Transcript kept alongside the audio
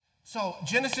So,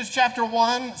 Genesis chapter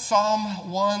 1,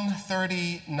 Psalm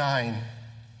 139.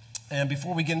 And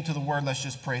before we get into the word, let's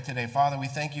just pray today. Father, we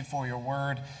thank you for your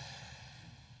word.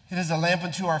 It is a lamp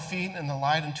unto our feet and a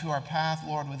light unto our path.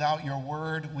 Lord, without your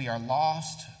word, we are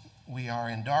lost. We are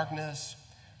in darkness.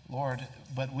 Lord,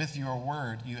 but with your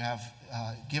word, you have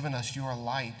given us your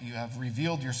light. You have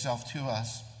revealed yourself to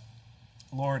us,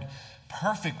 Lord,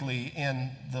 perfectly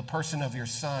in the person of your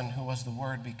Son, who was the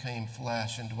Word, became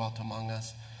flesh and dwelt among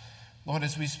us. Lord,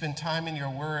 as we spend time in your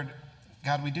word,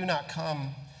 God, we do not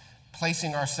come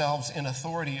placing ourselves in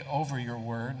authority over your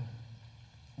word.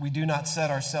 We do not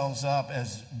set ourselves up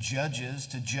as judges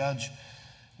to judge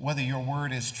whether your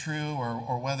word is true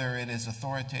or whether it is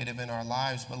authoritative in our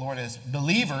lives. But Lord, as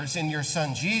believers in your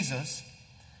Son Jesus,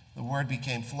 the word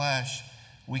became flesh.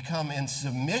 We come in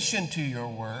submission to your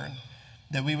word,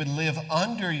 that we would live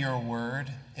under your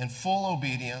word in full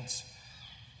obedience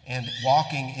and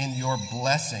walking in your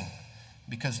blessing.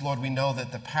 Because, Lord, we know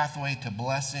that the pathway to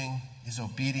blessing is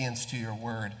obedience to your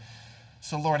word.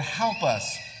 So, Lord, help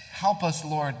us. Help us,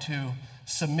 Lord, to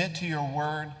submit to your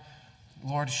word.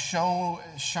 Lord,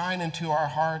 shine into our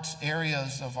hearts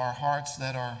areas of our hearts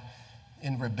that are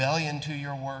in rebellion to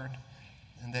your word,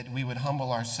 and that we would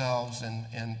humble ourselves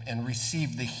and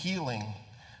receive the healing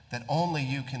that only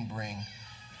you can bring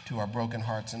to our broken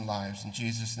hearts and lives. In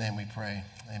Jesus' name we pray.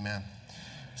 Amen.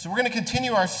 So we're going to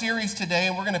continue our series today,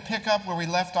 and we're going to pick up where we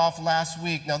left off last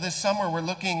week. Now, this summer we're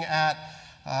looking at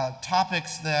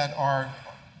topics that are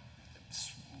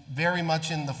very much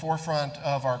in the forefront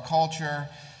of our culture,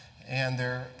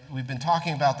 and we've been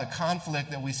talking about the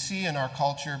conflict that we see in our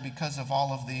culture because of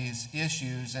all of these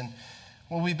issues. And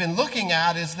what we've been looking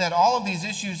at is that all of these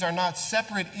issues are not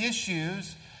separate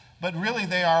issues, but really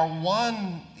they are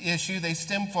one issue. They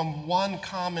stem from one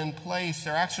common place.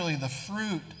 They're actually the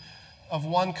fruit of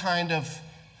one kind of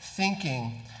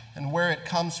thinking and where it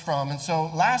comes from. And so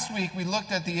last week we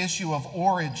looked at the issue of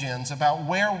origins, about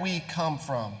where we come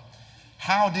from.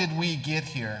 How did we get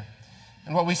here?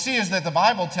 And what we see is that the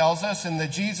Bible tells us, and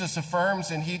that Jesus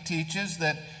affirms and he teaches,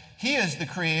 that he is the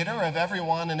creator of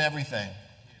everyone and everything.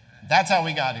 That's how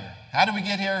we got here. How did we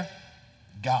get here?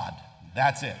 God.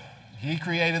 That's it. He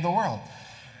created the world.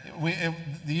 The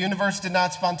universe did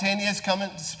not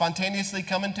spontaneously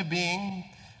come into being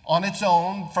on its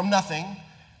own from nothing.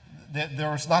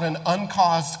 There was not an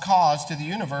uncaused cause to the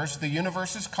universe. The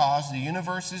universe is caused, the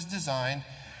universe is designed,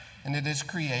 and it is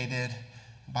created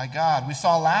by God. We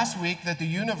saw last week that the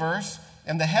universe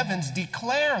and the heavens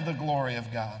declare the glory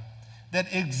of God, that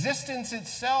existence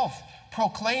itself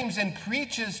proclaims and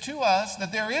preaches to us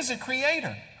that there is a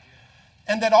creator,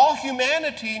 and that all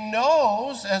humanity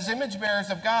knows, as image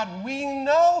bearers of God, we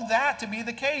know that to be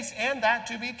the case and that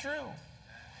to be true.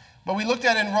 But we looked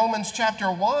at in Romans chapter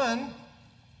 1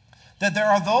 that there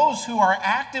are those who are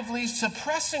actively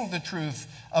suppressing the truth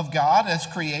of God as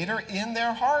creator in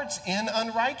their hearts in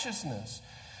unrighteousness.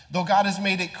 Though God has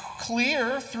made it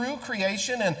clear through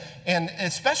creation and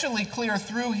especially clear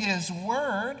through his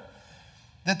word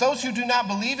that those who do not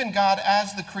believe in God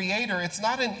as the creator, it's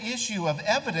not an issue of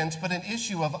evidence, but an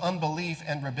issue of unbelief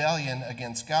and rebellion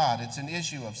against God. It's an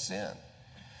issue of sin,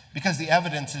 because the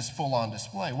evidence is full on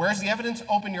display. Where's the evidence?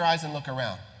 Open your eyes and look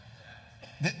around.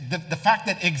 The fact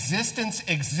that existence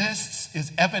exists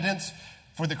is evidence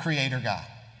for the creator God.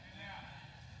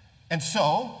 And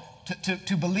so,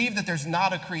 to believe that there's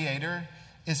not a creator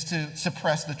is to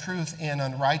suppress the truth in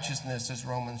unrighteousness, as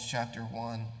Romans chapter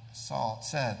 1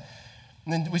 said.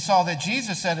 And then we saw that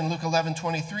Jesus said in Luke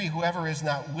 11:23, whoever is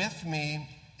not with me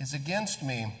is against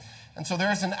me. And so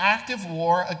there is an active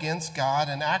war against God,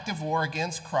 an active war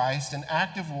against Christ, an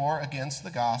active war against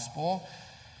the gospel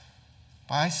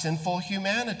by sinful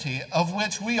humanity, of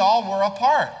which we all were a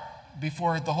part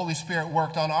before the Holy Spirit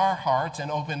worked on our hearts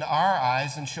and opened our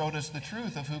eyes and showed us the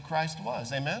truth of who Christ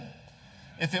was. Amen?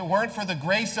 If it weren't for the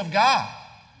grace of God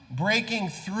breaking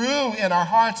through in our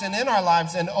hearts and in our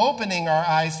lives and opening our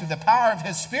eyes through the power of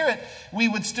his Spirit, we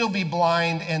would still be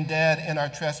blind and dead in our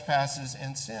trespasses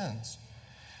and sins.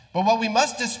 But what we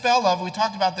must dispel of, we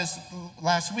talked about this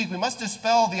last week, we must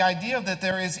dispel the idea that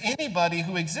there is anybody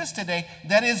who exists today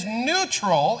that is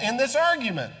neutral in this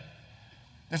argument.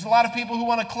 There's a lot of people who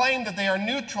want to claim that they are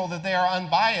neutral, that they are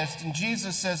unbiased, and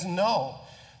Jesus says no.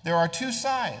 There are two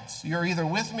sides. You're either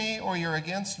with me or you're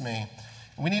against me.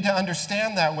 We need to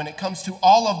understand that when it comes to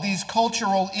all of these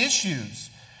cultural issues,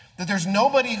 that there's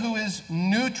nobody who is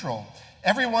neutral.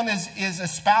 Everyone is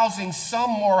espousing some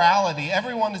morality.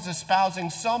 Everyone is espousing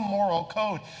some moral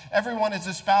code. Everyone is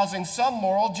espousing some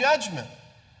moral judgment.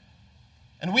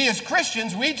 And we as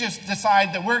Christians, we just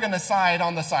decide that we're going to side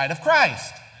on the side of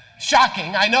Christ.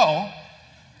 Shocking, I know.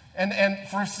 And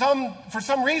for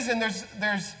some reason, there's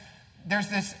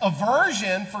this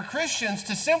aversion for Christians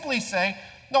to simply say,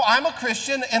 no, I'm a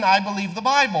Christian and I believe the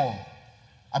Bible.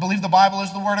 I believe the Bible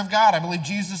is the Word of God. I believe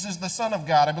Jesus is the Son of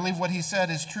God. I believe what he said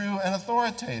is true and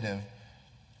authoritative.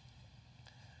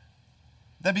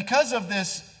 That because of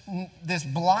this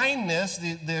blindness,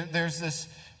 there's this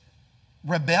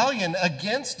rebellion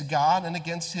against God and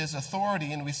against his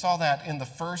authority, and we saw that in the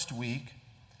first week,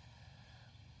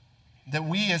 that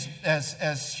we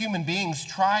as human beings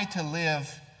try to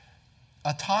live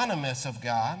autonomous of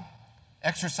God,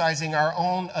 exercising our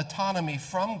own autonomy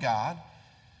from God,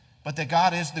 but that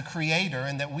God is the creator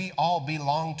and that we all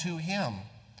belong to him,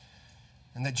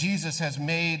 and that Jesus has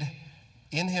made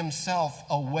in himself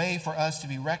a way for us to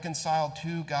be reconciled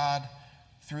to God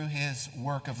through his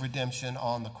work of redemption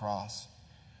on the cross.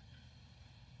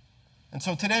 And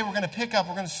so today we're going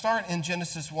to start in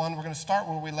Genesis 1. We're going to start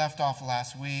where we left off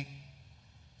last week.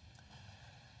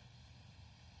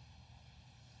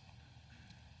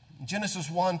 In Genesis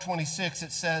 1:26,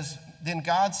 it says, "Then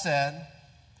God said,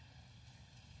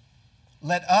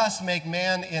 'Let us make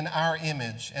man in our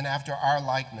image and after our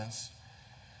likeness,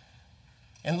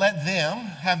 and let them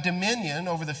have dominion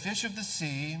over the fish of the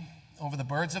sea, over the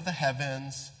birds of the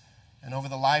heavens, and over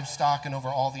the livestock, and over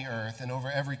all the earth, and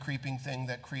over every creeping thing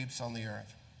that creeps on the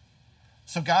earth.'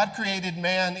 So God created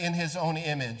man in his own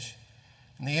image.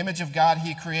 In the image of God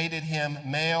he created him,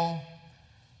 male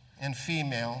and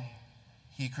female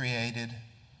he created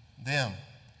them."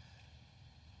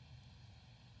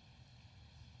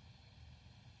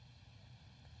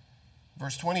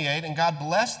 Verse 28, "And God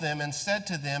blessed them and said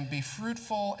to them, 'Be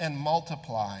fruitful and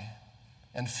multiply,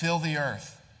 and fill the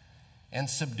earth, and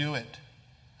subdue it,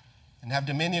 and have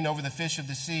dominion over the fish of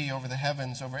the sea, over the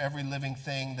heavens, over every living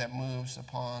thing that moves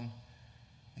upon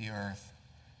the earth.'"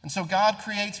 And so God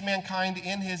creates mankind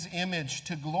in his image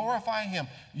to glorify him.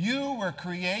 You were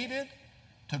created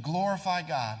to glorify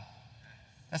God.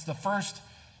 That's the first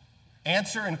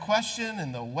answer and question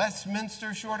in the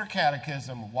Westminster Shorter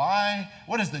Catechism. Why?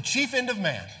 What is the chief end of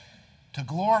man? To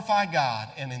glorify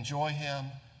God and enjoy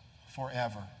him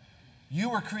forever. You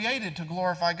were created to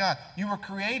glorify God. You were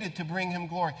created to bring him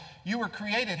glory. You were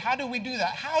created. How do we do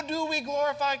that? How do we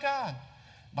glorify God?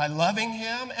 By loving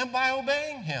him and by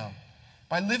obeying him.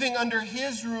 By living under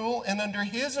his rule and under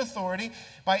his authority,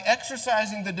 by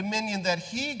exercising the dominion that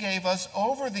he gave us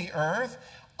over the earth.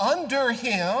 Under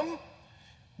him,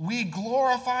 we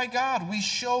glorify God. We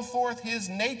show forth his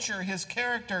nature, his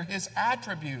character, his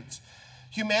attributes.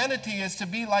 Humanity is to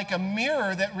be like a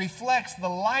mirror that reflects the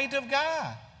light of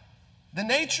God, the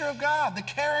nature of God, the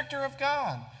character of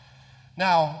God.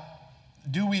 Now,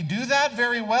 do we do that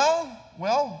very well?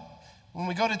 Well, when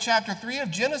we go to chapter 3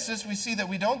 of Genesis, we see that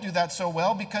we don't do that so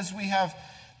well because we have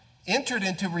entered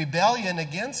into rebellion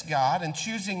against God and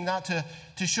choosing not to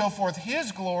show forth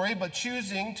his glory, but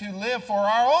choosing to live for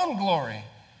our own glory.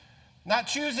 Not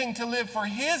choosing to live for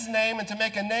his name and to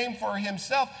make a name for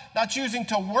himself. Not choosing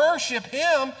to worship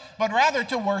him, but rather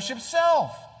to worship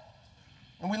self.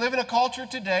 And we live in a culture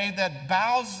today that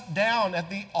bows down at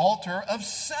the altar of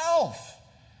self.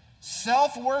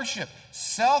 Self-worship,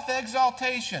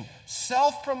 self-exaltation,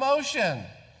 self-promotion.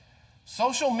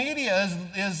 Social media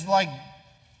is like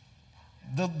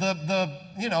the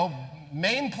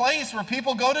main place where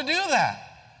people go to do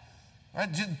that.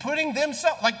 Right? Just putting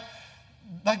themselves,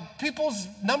 like people's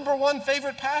number one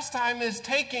favorite pastime is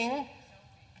taking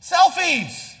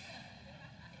selfies.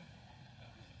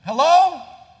 Hello?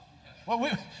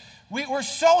 Well, we're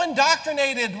so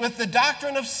indoctrinated with the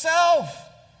doctrine of self.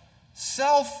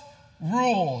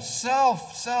 Self-rule,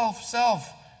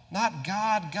 self, not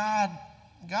God,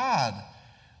 God.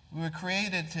 We were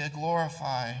created to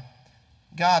glorify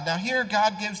God. Now here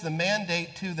God gives the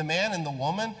mandate to the man and the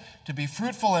woman to be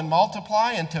fruitful and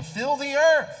multiply and to fill the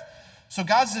earth. So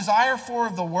God's desire for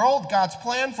the world, God's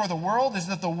plan for the world is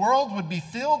that the world would be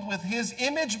filled with his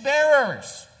image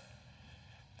bearers.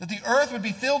 That the earth would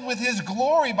be filled with his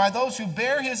glory by those who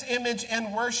bear his image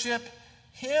and worship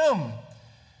him.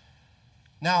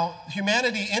 Now,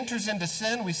 humanity enters into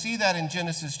sin. We see that in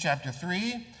Genesis chapter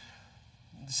 3.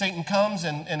 Satan comes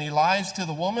and he lies to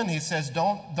the woman. He says,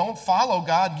 don't follow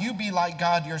God. You be like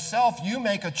God yourself. You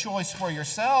make a choice for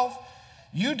yourself.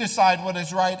 You decide what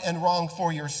is right and wrong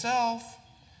for yourself.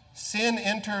 Sin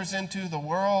enters into the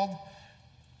world,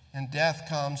 and death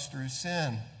comes through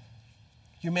sin.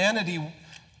 Humanity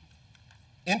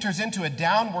enters into a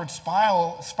downward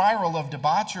spiral of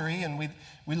debauchery, and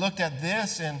we looked at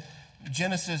this in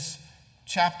Genesis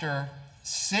chapter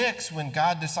 6 when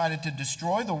God decided to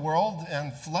destroy the world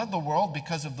and flood the world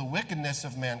because of the wickedness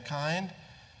of mankind.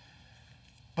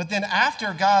 But then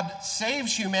after God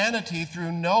saves humanity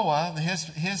through Noah,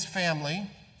 his family,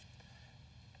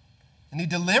 and he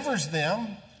delivers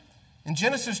them, in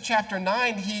Genesis chapter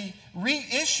 9, he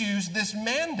reissues this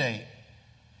mandate.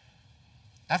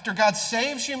 After God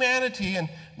saves humanity, and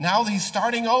now he's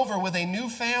starting over with a new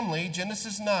family,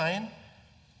 Genesis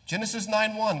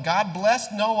 9:1, God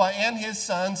blessed Noah and his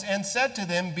sons and said to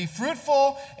them, "Be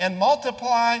fruitful and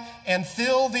multiply and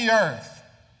fill the earth."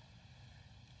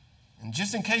 And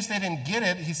just in case they didn't get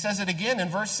it, he says it again in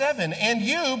verse 7, "And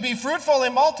you be fruitful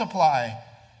and multiply,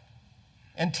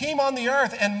 and teem on the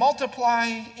earth and multiply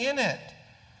in it."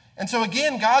 And so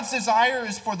again, God's desire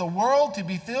is for the world to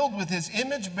be filled with his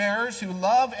image bearers who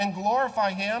love and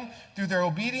glorify him through their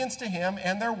obedience to him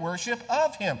and their worship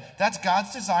of him. That's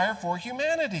God's desire for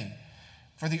humanity.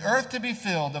 For the earth to be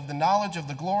filled of the knowledge of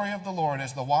the glory of the Lord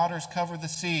as the waters cover the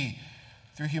sea,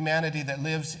 through humanity that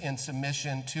lives in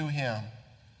submission to him.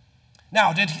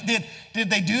 Now, did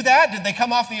they do that? Did they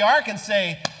come off the ark and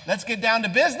say, let's get down to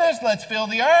business, let's fill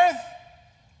the earth?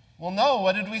 Well, no.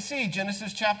 What did we see?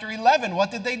 Genesis chapter 11. What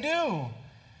did they do?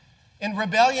 In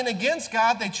rebellion against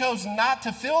God, they chose not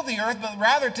to fill the earth, but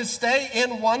rather to stay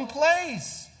in one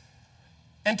place.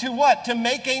 And to what? To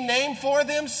make a name for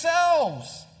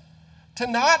themselves. To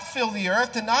not fill the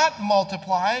earth, to not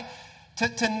multiply,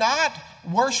 to not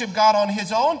worship God on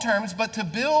his own terms, but to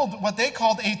build what they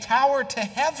called a tower to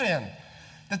heaven.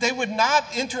 That they would not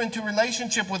enter into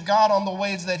relationship with God on the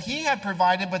ways that he had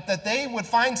provided, but that they would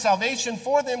find salvation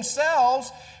for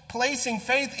themselves, placing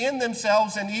faith in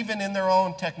themselves and even in their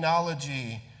own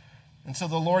technology. And so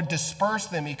the Lord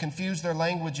dispersed them. He confused their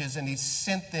languages, and he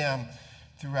sent them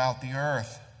throughout the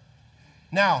earth.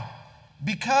 Now,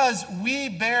 because we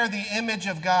bear the image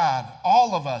of God,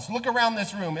 all of us, look around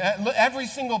this room, every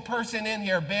single person in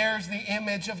here bears the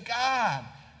image of God.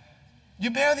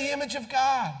 You bear the image of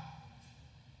God.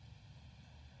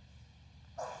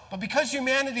 But because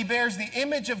humanity bears the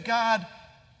image of God,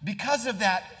 because of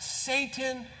that,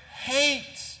 Satan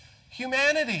hates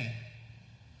humanity.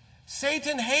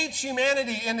 Satan hates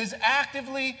humanity and is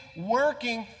actively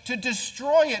working to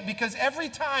destroy it, because every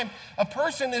time a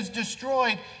person is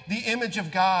destroyed, the image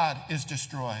of God is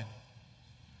destroyed.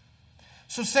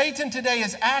 So Satan today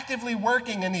is actively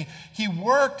working, and he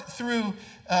worked through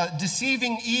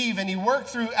deceiving Eve, and he worked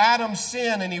through Adam's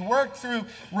sin, and he worked through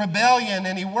rebellion,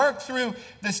 and he worked through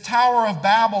this Tower of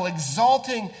Babel,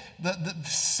 exalting the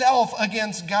self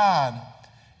against God.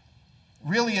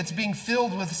 Really, it's being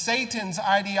filled with Satan's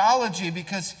ideology,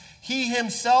 because he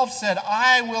himself said,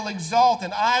 "I will exalt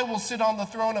and I will sit on the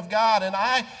throne of God, and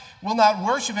I will not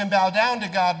worship and bow down to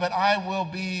God, but I will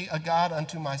be a God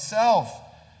unto myself."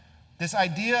 This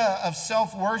idea of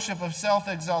self-worship, of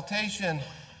self-exaltation,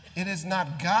 it is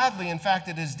not godly. In fact,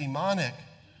 it is demonic.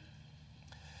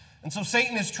 And so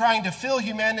Satan is trying to fill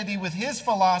humanity with his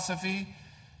philosophy,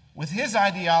 with his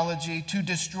ideology, to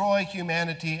destroy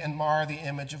humanity and mar the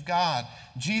image of God.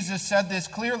 Jesus said this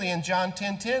clearly in John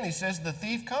 10:10. He says, "The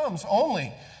thief comes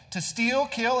only to steal,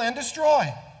 kill, and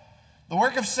destroy." The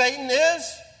work of Satan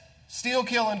is steal,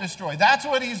 kill, and destroy. That's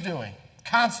what he's doing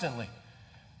constantly.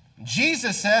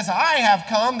 Jesus says, "I have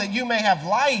come that you may have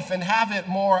life and have it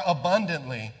more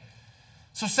abundantly."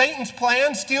 So Satan's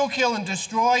plan, steal, kill, and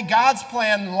destroy. God's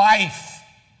plan, life,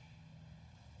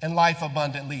 and life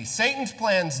abundantly. Satan's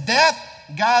plan's death,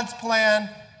 God's plan,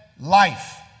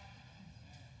 life.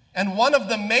 And one of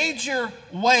the major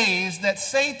ways that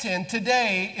Satan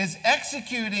today is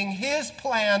executing his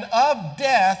plan of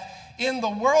death in the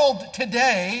world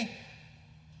today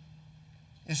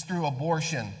is through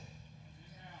abortion.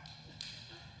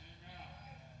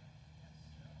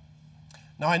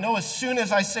 Now, I know as soon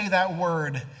as I say that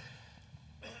word,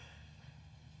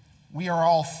 we are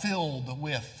all filled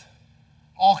with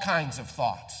all kinds of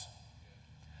thoughts,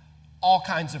 all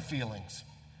kinds of feelings,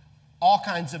 all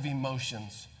kinds of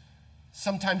emotions,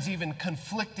 sometimes even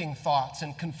conflicting thoughts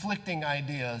and conflicting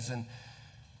ideas. And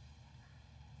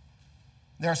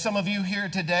there are some of you here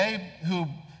today who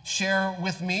share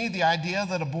with me the idea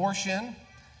that abortion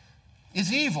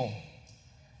is evil.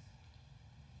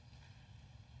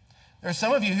 There are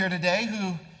some of you here today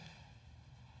who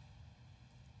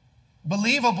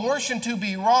believe abortion to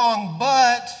be wrong,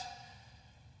 but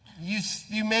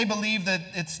you may believe that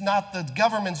it's not the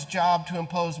government's job to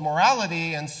impose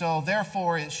morality, and so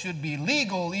therefore it should be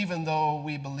legal even though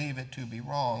we believe it to be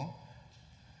wrong.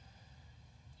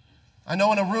 I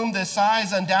know in a room this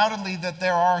size, undoubtedly, that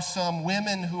there are some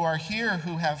women who are here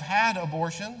who have had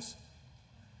abortions.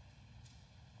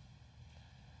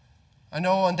 I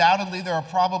know undoubtedly there are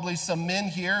probably some men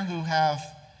here who have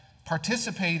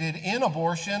participated in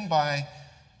abortion by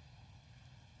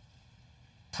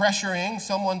pressuring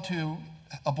someone to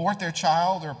abort their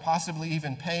child or possibly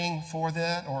even paying for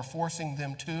that or forcing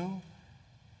them to.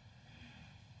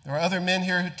 There are other men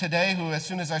here today who, as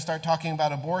soon as I start talking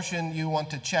about abortion, you want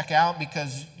to check out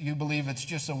because you believe it's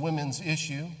just a women's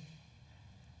issue.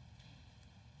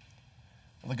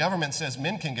 Well, the government says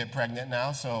men can get pregnant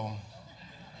now, so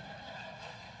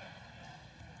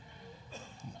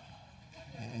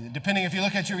depending if you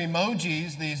look at your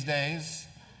emojis these days.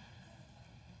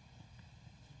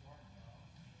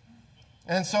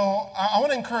 And so I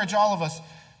want to encourage all of us,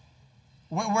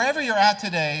 wherever you're at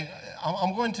today,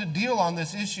 I'm going to deal on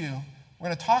this issue. We're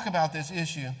going to talk about this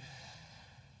issue.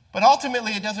 But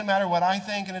ultimately, it doesn't matter what I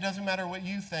think, and it doesn't matter what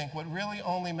you think. What really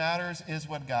only matters is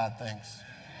what God thinks.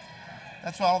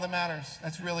 That's all that matters.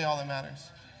 That's really all that matters.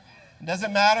 It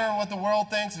doesn't matter what the world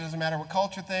thinks. It doesn't matter what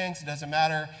culture thinks. It doesn't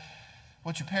matter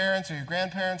what your parents or your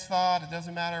grandparents thought. It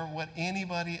doesn't matter what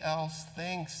anybody else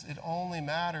thinks. It only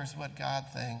matters what God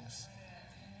thinks.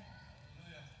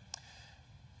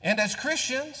 And as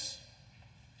Christians,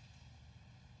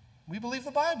 we believe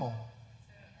the Bible.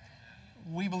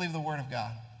 We believe the Word of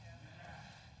God.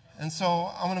 And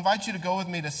so I'm going to invite you to go with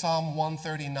me to Psalm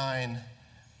 139.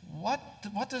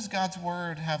 What does God's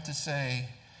Word have to say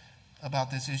about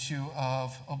this issue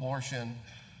of abortion?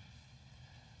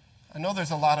 I know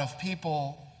there's a lot of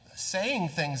people saying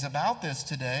things about this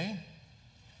today.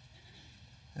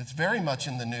 It's very much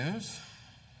in the news.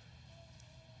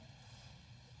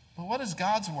 But what does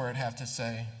God's Word have to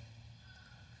say?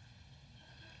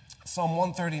 Psalm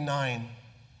 139.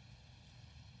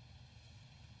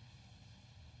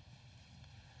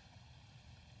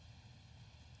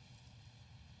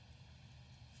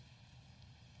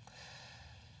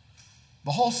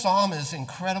 The whole psalm is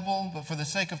incredible, but for the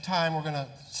sake of time, we're going to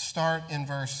start in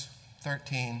verse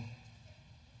 13.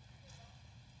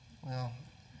 Well,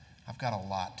 I've got a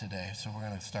lot today, so we're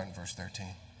going to start in verse 13.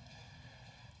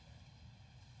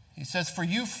 He says, "For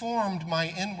you formed my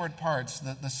inward parts,"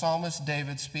 the psalmist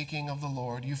David speaking of the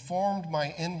Lord. "You formed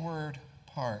my inward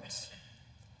parts.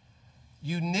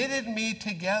 You knitted me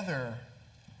together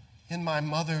in my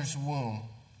mother's womb.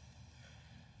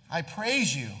 I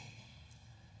praise you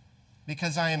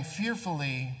because I am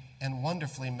fearfully and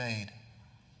wonderfully made.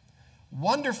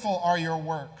 Wonderful are your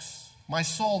works. My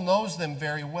soul knows them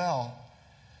very well.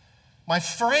 My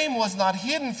frame was not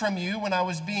hidden from you when I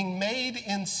was being made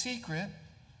in secret,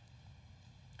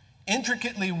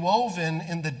 intricately woven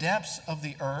in the depths of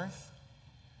the earth.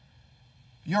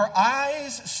 Your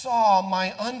eyes saw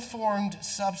my unformed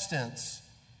substance.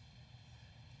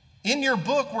 In your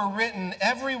book were written,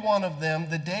 every one of them,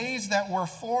 the days that were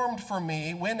formed for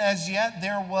me, when as yet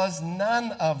there was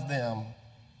none of them.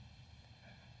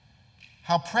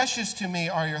 How precious to me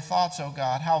are your thoughts, O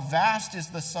God. How vast is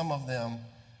the sum of them.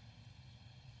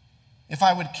 If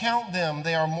I would count them,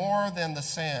 they are more than the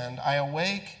sand. I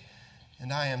awake,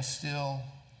 and I am still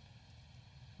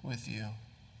with you."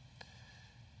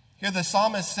 Here the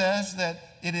psalmist says that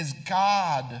it is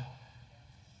God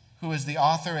who is the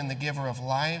author and the giver of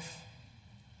life.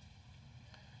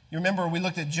 You remember we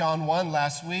looked at John 1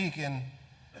 last week, and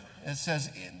it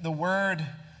says, the Word,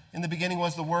 in the beginning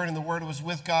was the Word, and the Word was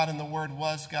with God, and the Word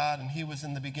was God, and He was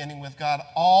in the beginning with God.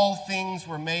 All things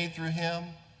were made through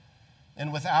Him,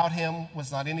 and without Him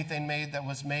was not anything made that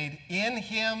was made. In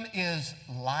Him is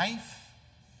life,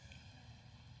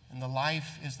 and the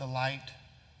life is the light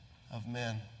of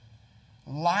men.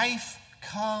 Life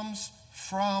comes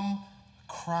from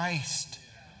Christ.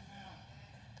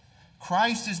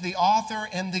 Christ is the author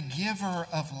and the giver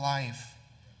of life.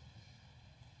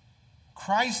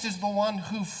 Christ is the one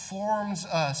who forms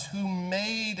us, who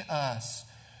made us.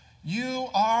 You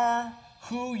are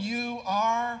who you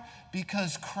are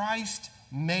because Christ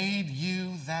made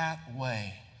you that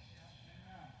way.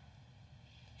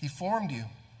 He formed you.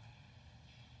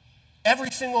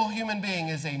 Every single human being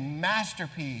is a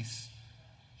masterpiece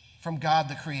from God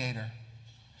the Creator.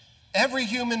 Every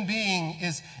human being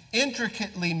is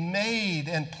intricately made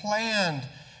and planned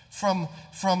from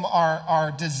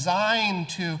our design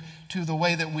to the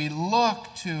way that we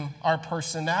look, to our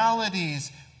personalities.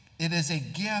 It is a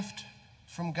gift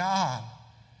from God.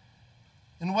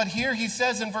 And what here he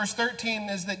says in verse 13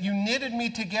 is that you knitted me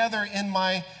together in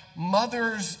my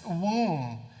mother's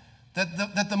womb.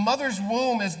 That the mother's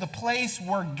womb is the place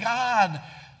where God,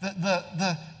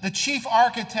 the chief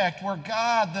architect, where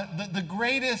God, the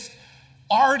greatest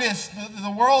artist the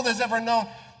world has ever known,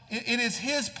 it is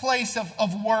his place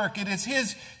of work. It is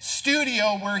his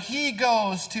studio where he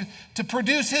goes to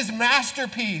produce his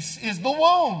masterpiece, is the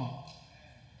womb.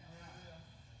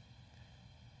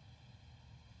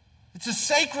 It's a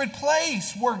sacred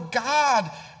place where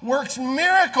God works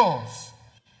miracles.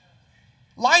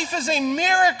 Life is a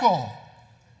miracle.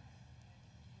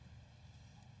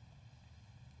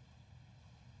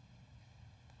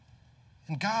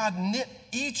 And God knit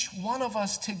each one of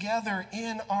us together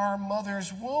in our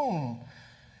mother's womb.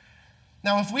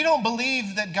 Now, if we don't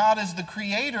believe that God is the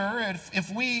creator,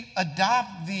 if we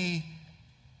adopt the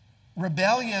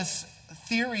rebellious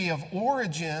theory of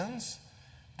origins,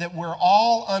 that we're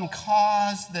all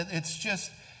uncaused, that it's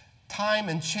just time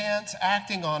and chance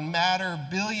acting on matter,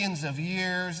 billions of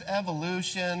years,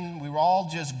 evolution, we were all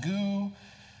just goo,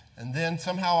 and then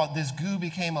somehow this goo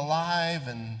became alive,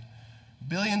 and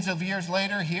billions of years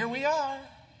later, here we are.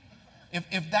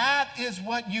 If that is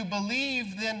what you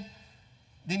believe, then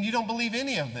you don't believe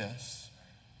any of this.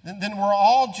 Then we're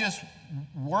all just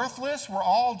worthless. We're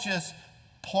all just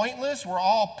pointless. We're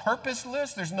all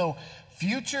purposeless. There's no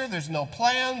future. There's no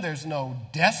plan. There's no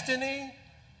destiny.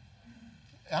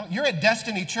 You're at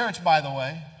Destiny Church, by the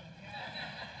way.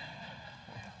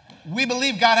 We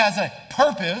believe God has a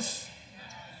purpose.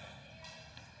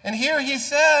 And here he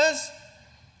says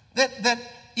that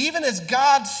even as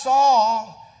God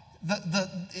saw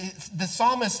the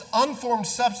psalmist's unformed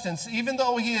substance, even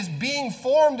though he is being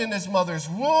formed in his mother's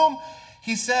womb,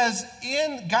 he says,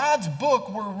 in God's book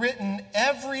were written,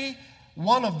 every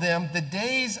one of them, the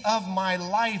days of my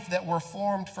life that were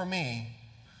formed for me.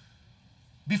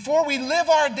 Before we live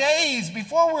our days,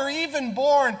 before we're even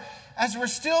born, as we're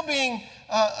still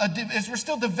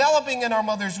developing in our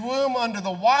mother's womb under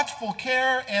the watchful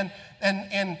care and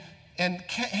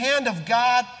hand of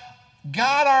God,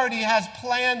 God already has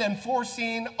planned and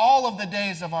foreseen all of the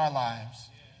days of our lives,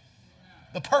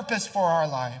 the purpose for our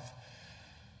life.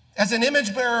 As an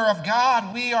image bearer of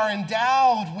God, we are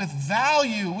endowed with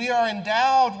value. We are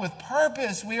endowed with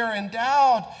purpose. We are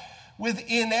endowed with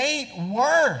innate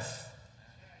worth,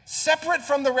 separate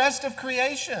from the rest of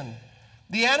creation.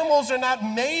 The animals are not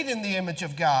made in the image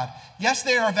of God. Yes,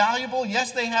 they are valuable.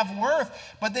 Yes, they have worth,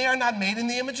 but they are not made in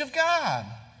the image of God.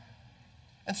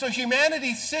 And so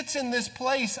humanity sits in this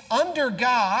place under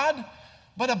God,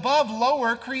 but above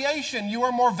lower creation. You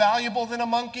are more valuable than a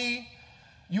monkey.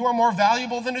 You are more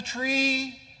valuable than a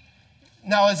tree.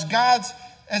 Now, as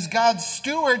God's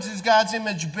stewards, as God's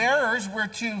image bearers, we're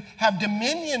to have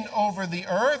dominion over the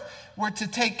earth. We're to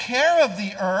take care of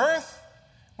the earth.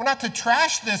 We're not to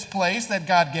trash this place that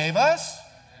God gave us.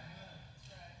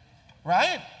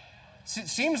 Right? It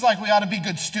seems like we ought to be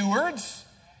good stewards.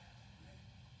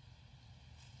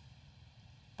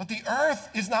 But the earth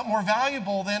is not more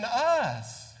valuable than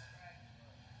us.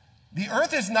 The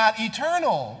earth is not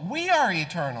eternal. We are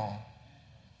eternal.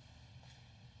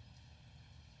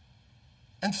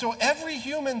 And so every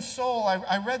human soul,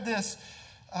 I read this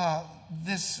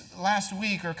last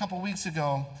week or a couple weeks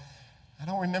ago. I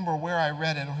don't remember where I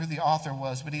read it or who the author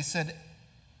was, but he said,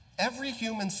 every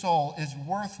human soul is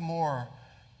worth more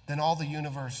than all the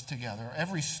universe together.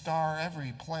 Every star,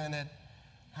 every planet.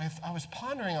 I was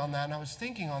pondering on that, and I was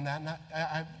thinking on that,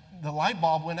 and the light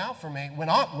bulb went out for me,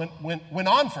 went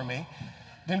on for me.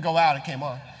 Didn't go out, it came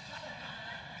on.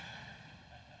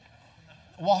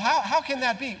 Well, how can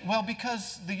that be? Well,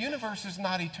 because the universe is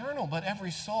not eternal, but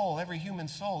every soul, every human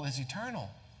soul is eternal.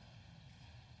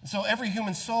 So every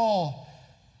human soul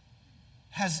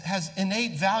has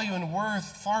innate value and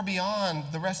worth far beyond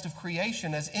the rest of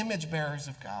creation as image bearers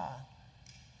of God.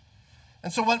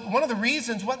 And so one of the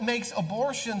reasons what makes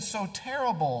abortion so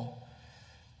terrible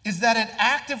is that it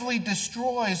actively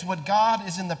destroys what God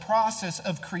is in the process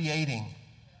of creating.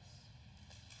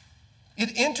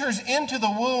 It enters into the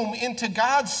womb, into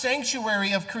God's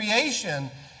sanctuary of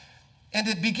creation, and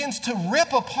it begins to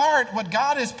rip apart what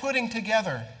God is putting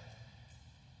together.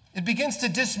 It begins to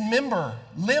dismember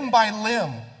limb by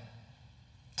limb,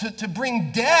 to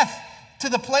bring death to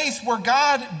the place where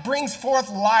God brings forth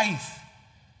life.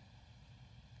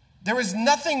 There is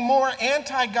nothing more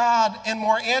anti-God and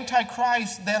more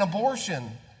anti-Christ than abortion.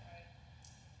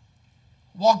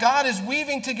 While God is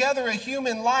weaving together a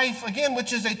human life, again,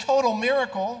 which is a total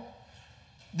miracle,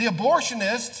 the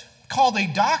abortionist, called a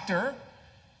doctor,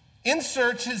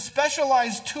 inserts his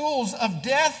specialized tools of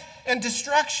death and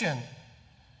destruction,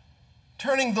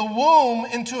 turning the womb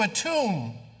into a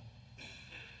tomb.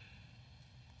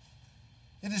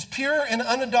 It is pure and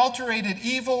unadulterated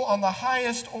evil on the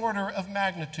highest order of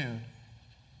magnitude.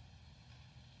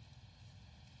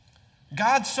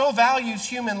 God so values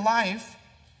human life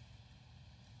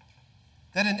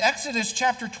that in Exodus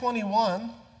chapter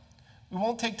 21, we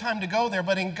won't take time to go there,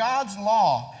 but in God's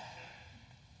law,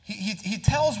 he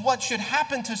tells what should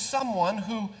happen to someone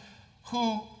who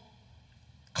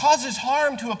causes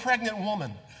harm to a pregnant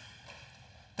woman.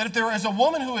 That if there is a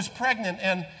woman who is pregnant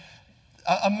and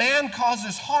a man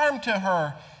causes harm to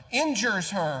her, injures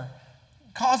her,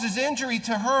 causes injury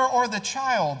to her or the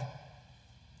child,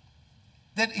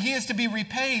 that he is to be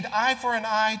repaid eye for an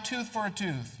eye, tooth for a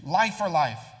tooth, life for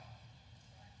life.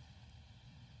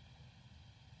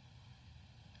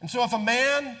 And so if a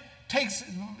man takes,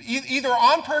 either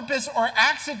on purpose or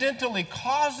accidentally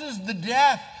causes the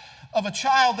death of a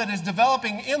child that is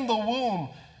developing in the womb,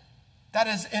 that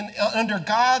is under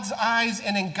God's eyes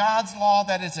and in God's law,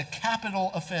 that is a capital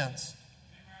offense.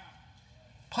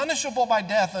 Punishable by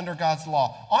death under God's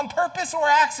law, on purpose or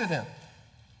accident.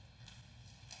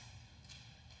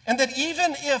 And that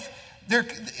even if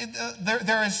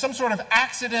there is some sort of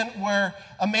accident where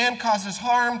a man causes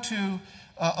harm to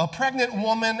a pregnant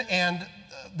woman and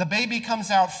the baby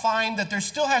comes out fine, that there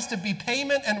still has to be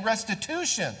payment and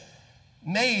restitution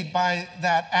made by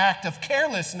that act of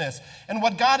carelessness. And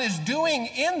what God is doing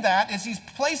in that is he's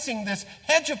placing this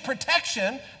hedge of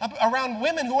protection around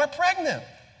women who are pregnant.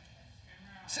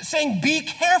 Saying, be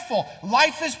careful.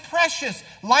 Life is precious.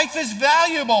 Life is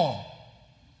valuable.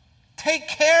 Take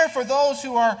care for those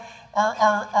who are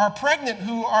pregnant,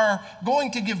 who are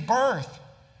going to give birth.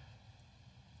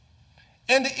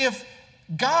 And if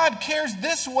God cares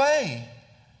this way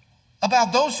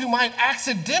about those who might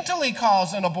accidentally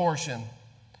cause an abortion,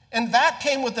 and that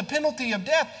came with the penalty of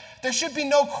death, there should be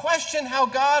no question how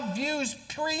God views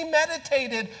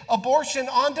premeditated abortion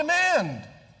on demand.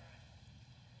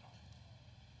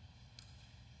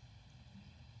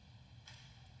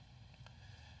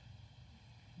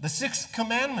 The sixth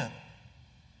commandment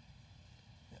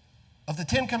of the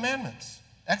 10 commandments,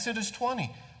 Exodus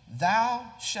 20, thou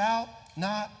shalt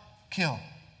not kill.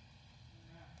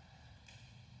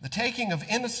 The taking of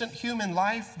innocent human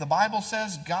life, the Bible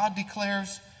says, God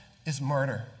declares, is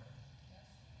murder.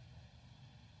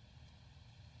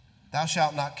 Thou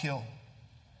shalt not kill.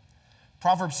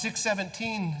 Proverbs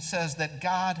 6:17 says that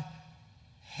God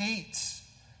hates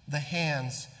the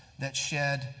hands that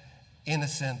shed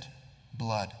innocent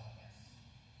blood.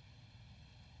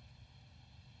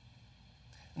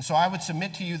 And so I would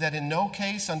submit to you that in no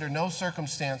case, under no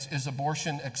circumstance, is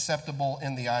abortion acceptable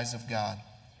in the eyes of God.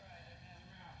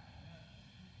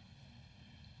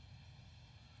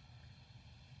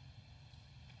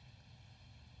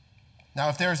 Now,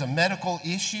 if there is a medical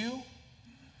issue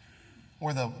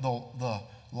where the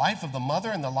life of the mother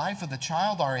and the life of the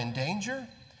child are in danger,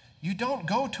 you don't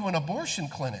go to an abortion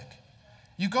clinic.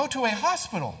 You go to a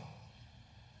hospital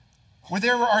where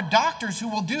there are doctors who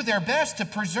will do their best to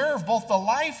preserve both the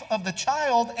life of the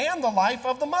child and the life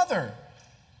of the mother.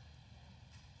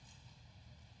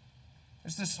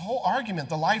 There's this whole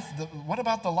argument, what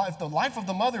about the life? The life of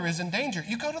the mother is in danger.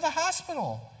 You go to the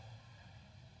hospital.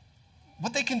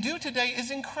 What they can do today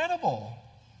is incredible.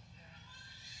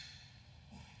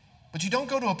 But you don't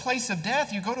go to a place of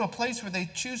death. You go to a place where they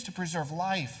choose to preserve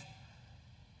life.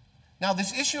 Now,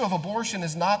 this issue of abortion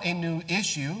is not a new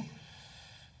issue.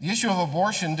 The issue of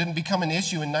abortion didn't become an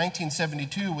issue in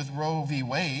 1972 with Roe v.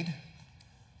 Wade.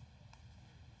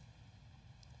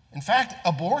 In fact,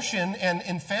 abortion and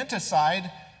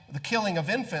infanticide, the killing of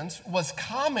infants, was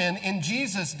common in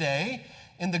Jesus' day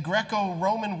in the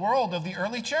Greco-Roman world of the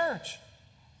early church.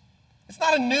 It's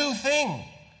not a new thing.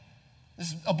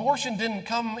 This abortion didn't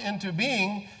come into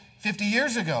being 50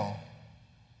 years ago.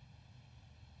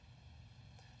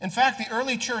 In fact, the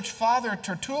early church father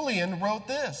Tertullian wrote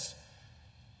this: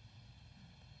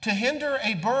 to hinder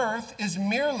a birth is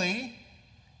merely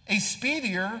a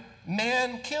speedier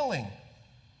man-killing.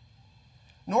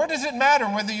 Nor does it matter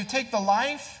whether you take the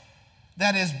life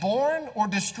that is born or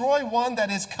destroy one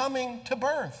that is coming to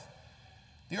birth.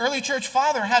 The early church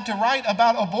father had to write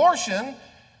about abortion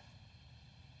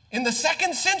in the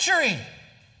 2nd century,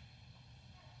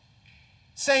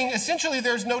 saying essentially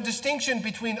there's no distinction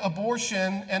between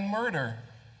abortion and murder.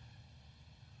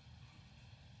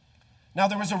 Now,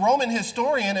 there was a Roman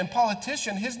historian and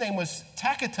politician, his name was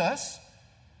Tacitus,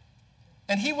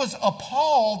 and he was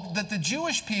appalled that the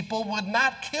Jewish people would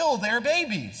not kill their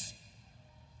babies.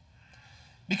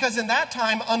 Because in that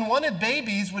time, unwanted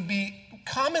babies would be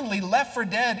commonly left for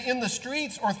dead in the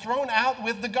streets or thrown out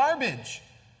with the garbage.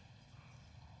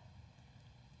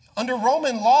 Under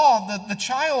Roman law, the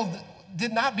child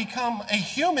did not become a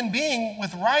human being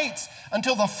with rights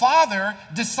until the father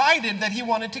decided that he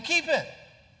wanted to keep it.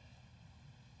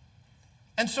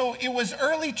 And so it was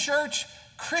early church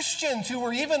Christians who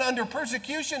were even under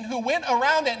persecution who went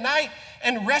around at night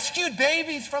and rescued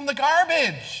babies from the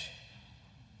garbage.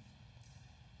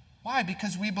 Why?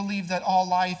 Because we believe that all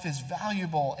life is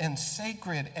valuable and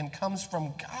sacred and comes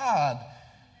from God.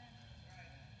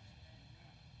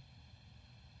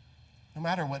 no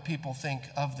matter what people think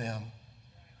of them.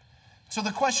 So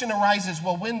the question arises,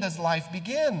 well, when does life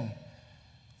begin?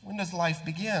 When does life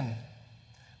begin?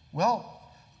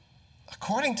 Well,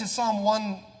 according to Psalm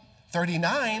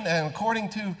 139 and according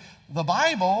to the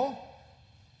Bible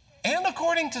and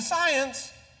according to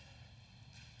science,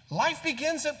 life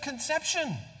begins at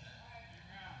conception.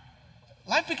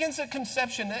 Life begins at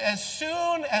conception. As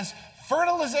soon as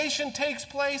fertilization takes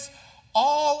place,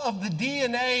 all of the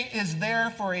DNA is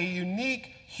there for a unique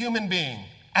human being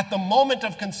at the moment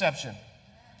of conception.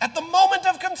 At the moment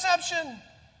of conception.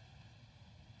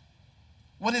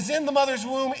 What is in the mother's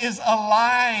womb is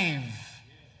alive.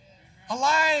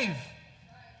 Alive.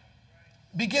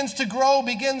 Begins to grow,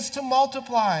 begins to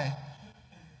multiply.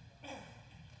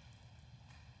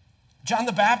 John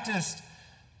the Baptist,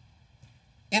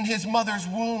 in his mother's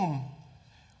womb,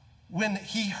 when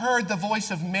he heard the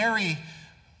voice of Mary,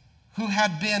 who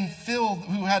had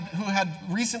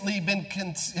recently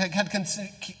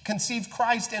conceived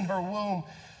Christ in her womb,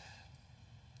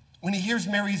 when he hears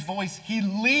Mary's voice, he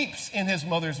leaps in his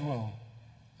mother's womb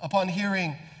upon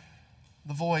hearing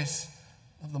the voice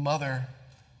of the mother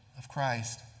of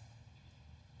Christ.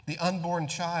 The unborn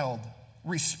child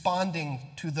responding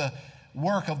to the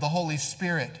work of the Holy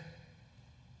Spirit.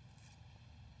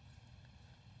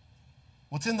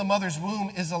 What's in the mother's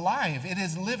womb is alive. It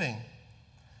is living.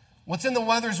 What's in the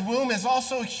mother's womb is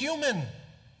also human.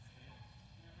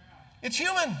 It's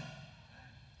human.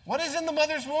 What is in the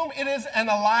mother's womb? It is an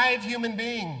alive human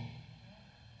being.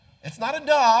 It's not a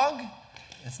dog.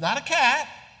 It's not a cat.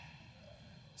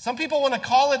 Some people want to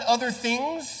call it other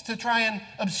things to try and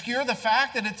obscure the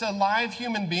fact that it's a live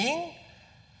human being.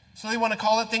 So they want to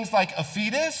call it things like a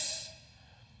fetus,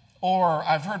 or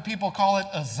I've heard people call it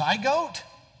a zygote.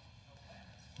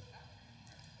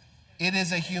 It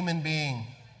is a human being.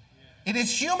 It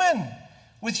is human,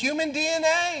 with human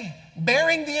DNA,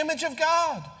 bearing the image of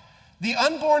God. The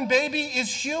unborn baby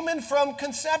is human from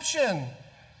conception.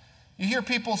 You hear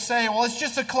people say, well, it's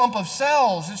just a clump of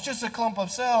cells. It's just a clump of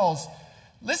cells.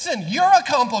 Listen, you're a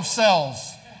clump of cells.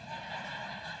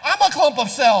 I'm a clump of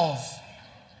cells.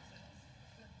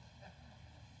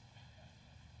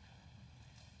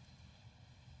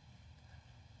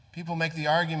 People make the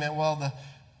argument, well,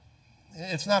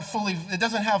 it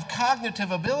doesn't have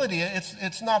cognitive ability.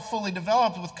 It's not fully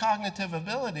developed with cognitive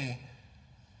ability.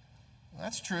 Well,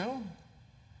 that's true.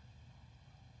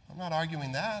 I'm not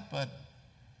arguing that, but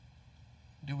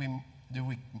do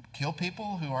we kill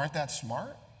people who aren't that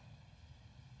smart?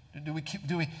 Do we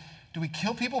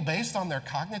kill people based on their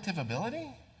cognitive ability?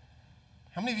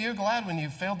 How many of you are glad when you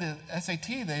failed the SAT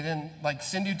they didn't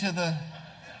send you to the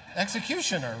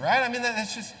executioner, right? I mean,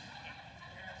 that's just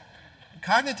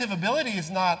cognitive ability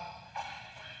is not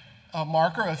a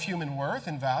marker of human worth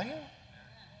and value.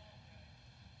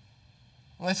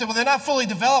 Well, they say, well, they're not fully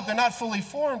developed, they're not fully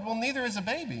formed. Well, neither is a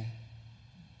baby.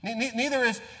 Neither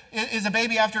is a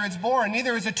baby after it's born.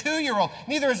 Neither is a 2-year-old.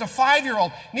 Neither is a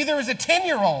 5-year-old. Neither is a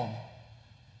 10-year-old.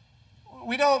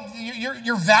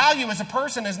 Your value as a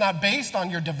person is not based on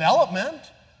your development.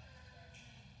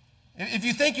 If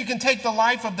you think you can take the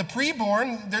life of the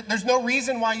preborn, there's no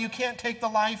reason why you can't take the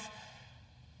life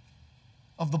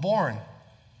of the born.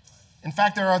 In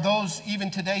fact, there are those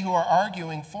even today who are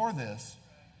arguing for this.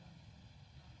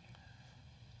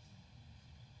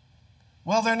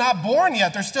 Well, they're not born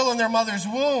yet. They're still in their mother's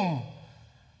womb.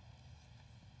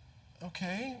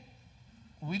 Okay,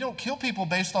 we don't kill people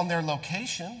based on their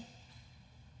location.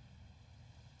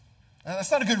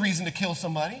 That's not a good reason to kill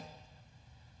somebody.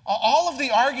 All of the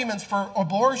arguments for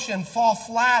abortion fall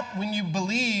flat when you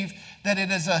believe that it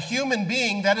is a human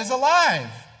being that is alive.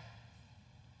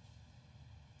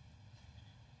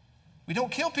 We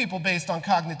don't kill people based on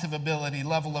cognitive ability,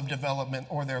 level of development,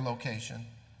 or their location.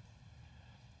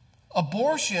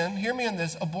 Abortion, hear me on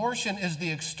this, abortion is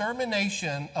the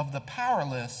extermination of the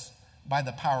powerless by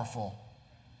the powerful.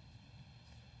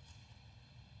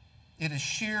 It is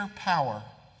sheer power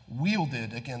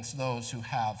wielded against those who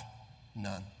have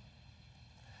none.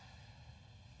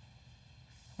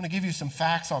 I'm going to give you some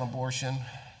facts on abortion.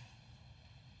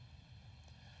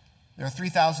 There are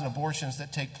 3,000 abortions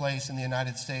that take place in the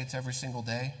United States every single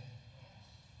day.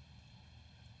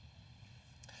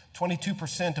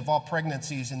 22% of all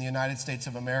pregnancies in the United States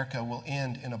of America will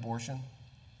end in abortion.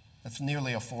 That's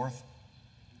nearly a fourth.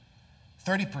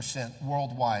 30%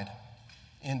 worldwide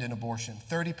end in abortion.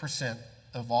 30%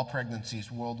 of all pregnancies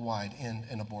worldwide end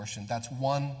in abortion. That's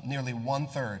nearly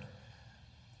 1/3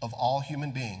 of all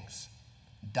human beings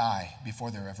die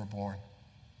before they're ever born.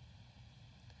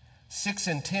 6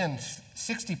 in 10,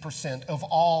 60% of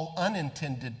all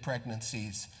unintended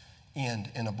pregnancies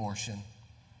end in abortion.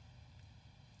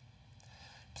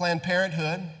 Planned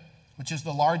Parenthood, which is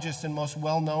the largest and most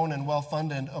well-known and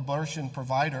well-funded abortion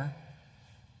provider,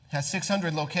 has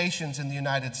 600 locations in the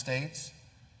United States.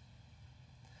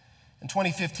 In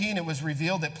 2015, it was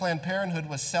revealed that Planned Parenthood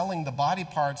was selling the body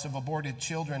parts of aborted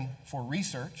children for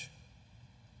research.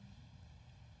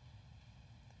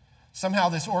 Somehow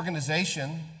this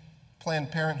organization, Planned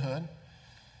Parenthood,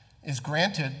 is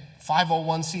granted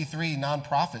 501c3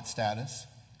 nonprofit status.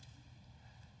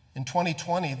 In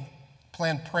 2020,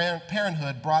 Planned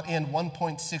Parenthood brought in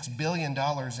 $1.6 billion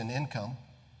in income.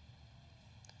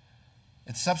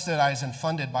 It's subsidized and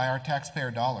funded by our taxpayer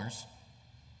dollars.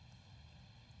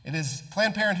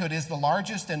 Planned Parenthood is the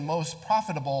largest and most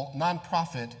profitable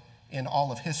nonprofit in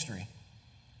all of history.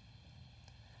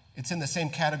 It's in the same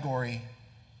category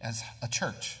as a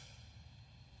church.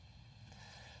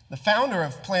 The founder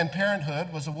of Planned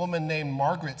Parenthood was a woman named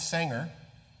Margaret Sanger.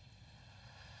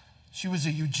 She was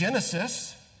a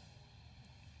eugenicist.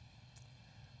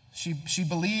 She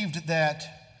believed that,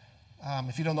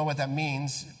 if you don't know what that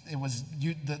means,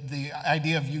 the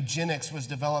idea of eugenics was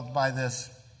developed by this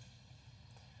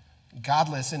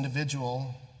godless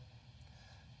individual.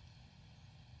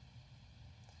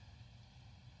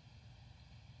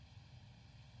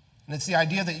 And it's the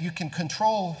idea that you can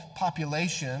control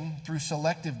population through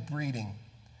selective breeding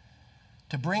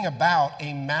to bring about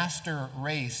a master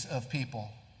race of people.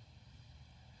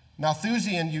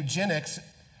 Malthusian eugenics,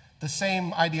 the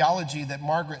same ideology that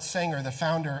Margaret Sanger, the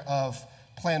founder of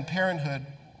Planned Parenthood,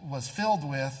 was filled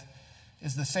with,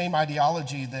 is the same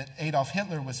ideology that Adolf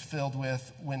Hitler was filled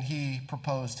with when he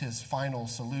proposed his final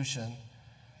solution,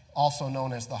 also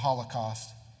known as the Holocaust.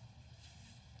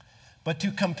 But to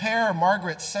compare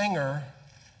Margaret Sanger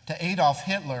to Adolf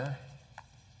Hitler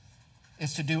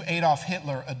is to do Adolf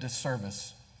Hitler a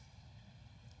disservice.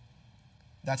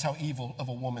 That's how evil of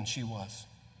a woman she was.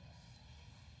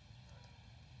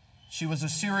 She was a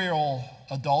serial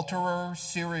adulterer,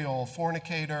 serial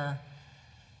fornicator.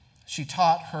 She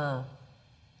taught her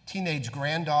teenage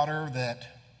granddaughter that,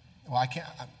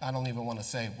 I don't even want to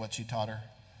say what she taught her.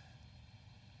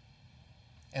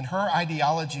 And her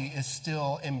ideology is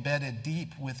still embedded deep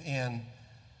within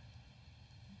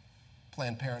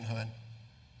Planned Parenthood.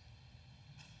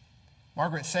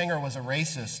 Margaret Sanger was a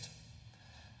racist.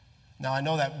 Now, I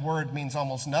know that word means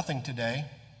almost nothing today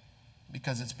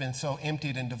because it's been so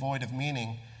emptied and devoid of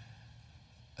meaning.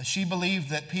 She believed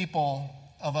that people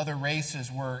of other races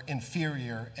were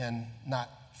inferior and not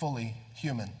fully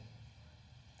human.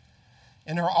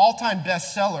 In her all-time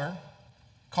bestseller,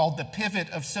 called The Pivot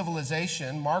of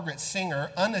Civilization, Margaret Sanger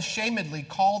unashamedly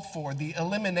called for the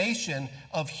elimination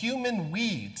of human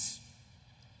weeds.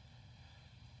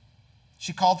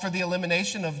 She called for the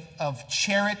elimination of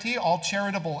charity, all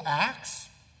charitable acts.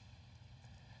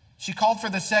 She called for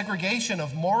the segregation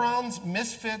of morons,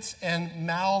 misfits, and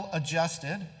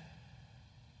maladjusted,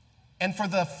 and for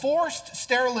the forced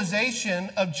sterilization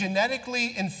of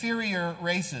genetically inferior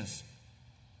races.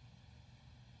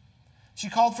 She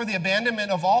called for the abandonment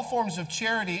of all forms of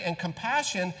charity and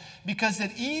compassion because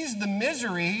it eased the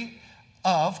misery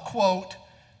of, quote,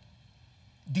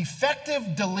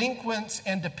 defective delinquents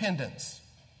and dependents.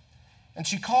 And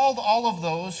she called all of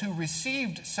those who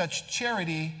received such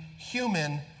charity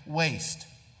human waste.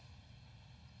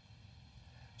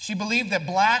 She believed that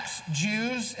blacks,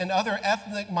 Jews, and other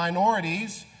ethnic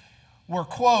minorities were,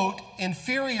 quote,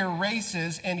 inferior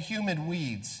races and human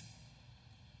weeds.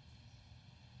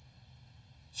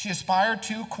 She aspired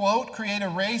to, quote, create a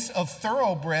race of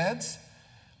thoroughbreds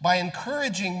by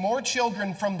encouraging more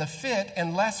children from the fit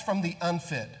and less from the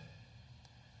unfit.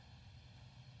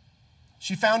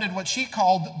 She founded what she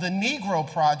called the Negro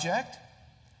Project,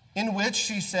 in which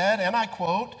she said, and I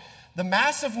quote, the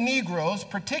mass of Negroes,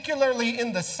 particularly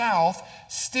in the South,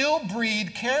 still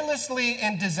breed carelessly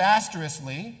and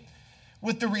disastrously,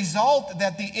 with the result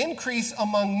that the increase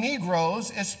among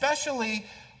Negroes, especially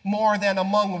more than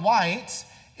among whites,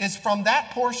 is from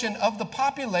that portion of the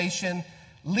population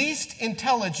least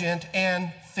intelligent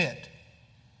and fit.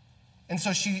 And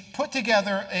so she put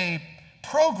together a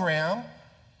program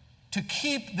to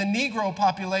keep the Negro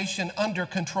population under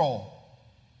control.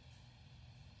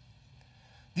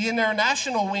 The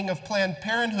international wing of Planned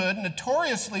Parenthood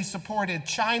notoriously supported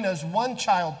China's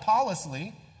one-child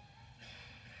policy.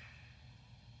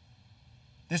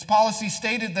 This policy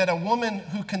stated that a woman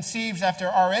who conceives after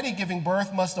already giving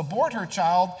birth must abort her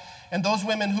child, and those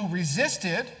women who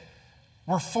resisted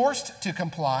were forced to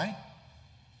comply.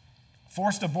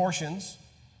 Forced abortions,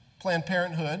 Planned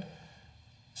Parenthood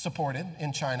supported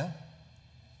in China.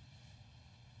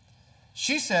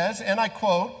 She says, and I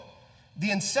quote, the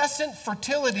incessant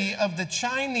fertility of the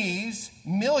Chinese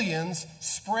millions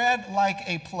spread like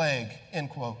a plague, end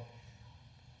quote.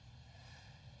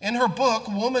 In her book,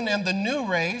 Woman and the New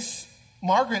Race,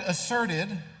 Margaret asserted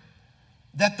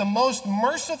that the most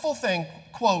merciful thing,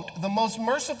 quote, the most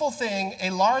merciful thing a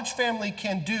large family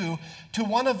can do to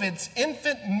one of its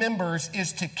infant members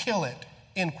is to kill it,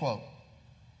 end quote.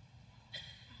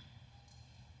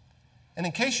 And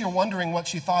in case you're wondering what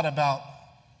she thought about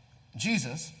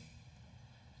Jesus,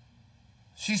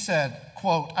 she said,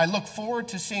 quote, I look forward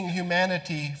to seeing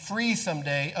humanity free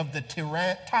someday of the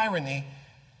tyranny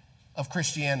of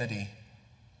Christianity,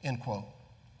 end quote.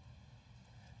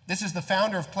 This is the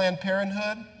founder of Planned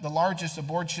Parenthood, the largest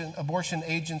abortion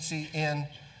agency in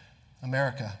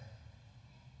America.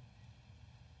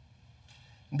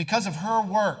 And because of her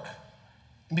work,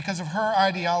 and because of her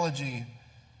ideology,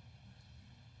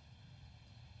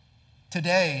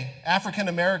 today, African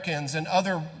Americans and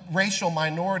other racial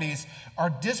minorities are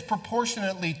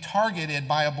disproportionately targeted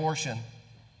by abortion.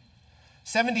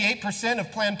 78%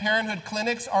 of Planned Parenthood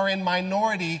clinics are in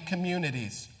minority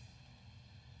communities.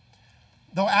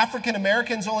 Though African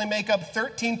Americans only make up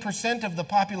 13% of the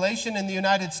population in the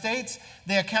United States,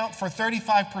 they account for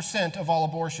 35% of all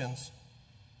abortions.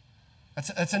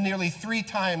 That's a nearly 3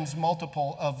 times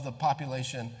multiple of the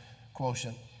population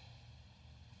quotient.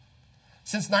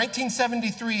 Since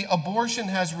 1973, abortion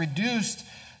has reduced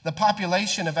the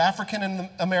population of African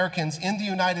Americans in the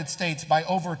United States by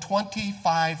over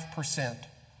 25%.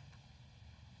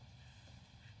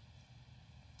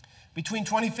 Between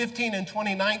 2015 and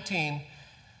 2019,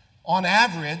 on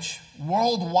average,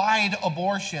 worldwide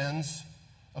abortions,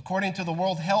 according to the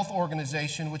World Health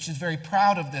Organization, which is very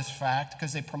proud of this fact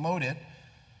because they promote it,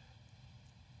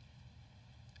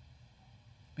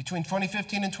 between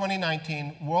 2015 and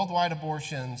 2019, worldwide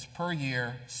abortions per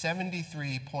year,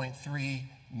 73.3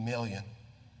 million.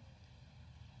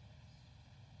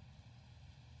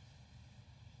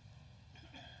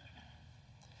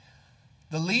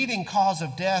 The leading cause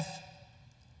of death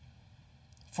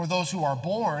for those who are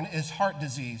born is heart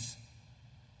disease.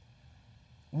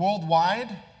 Worldwide,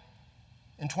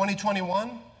 in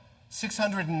 2021,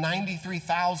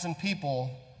 693,000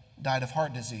 people died of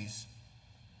heart disease.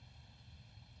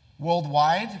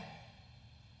 Worldwide,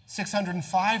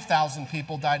 605,000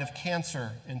 people died of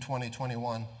cancer in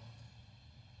 2021.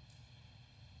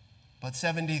 But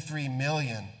 73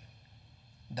 million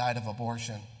died of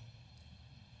abortion.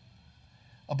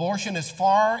 Abortion is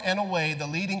far and away the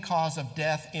leading cause of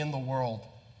death in the world,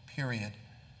 period.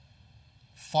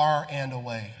 Far and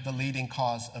away the leading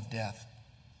cause of death.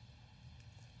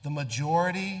 The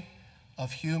majority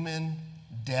of human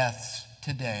deaths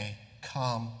today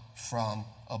come from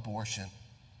abortion.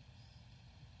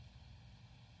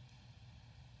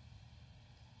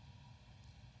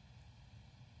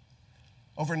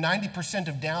 Over 90%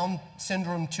 of Down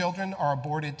syndrome children are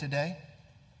aborted today.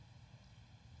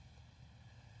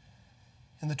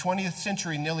 In the 20th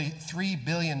century, nearly 3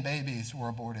 billion babies were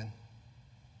aborted.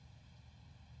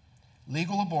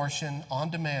 Legal abortion on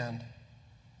demand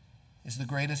is the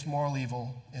greatest moral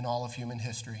evil in all of human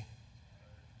history,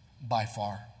 by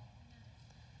far.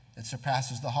 It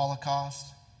surpasses the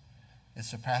Holocaust. It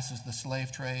surpasses the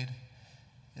slave trade.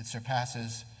 It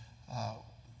surpasses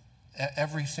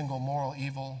every single moral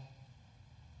evil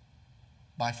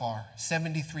by far.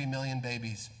 73 million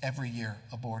babies every year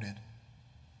aborted.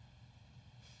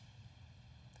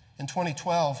 In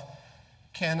 2012,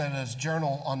 Canada's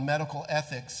Journal on Medical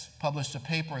Ethics published a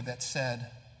paper that said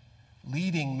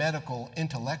leading medical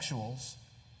intellectuals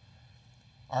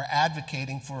are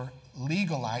advocating for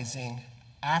legalizing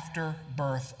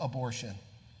after-birth abortion,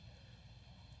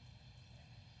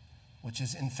 which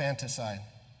is infanticide.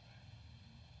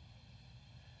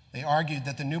 They argued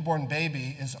that the newborn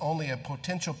baby is only a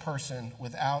potential person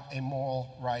without a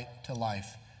moral right to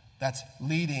life. That's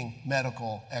leading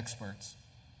medical experts.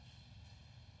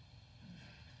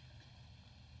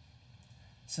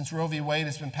 Since Roe v. Wade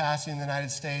has been passed in the United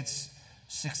States,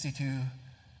 62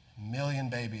 million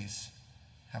babies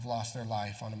have lost their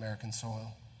life on American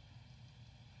soil.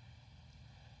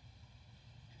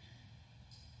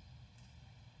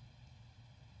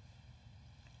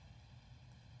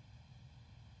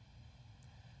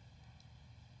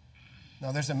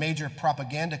 Now, there's a major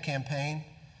propaganda campaign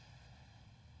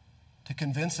to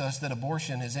convince us that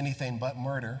abortion is anything but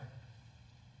murder.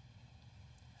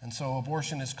 And so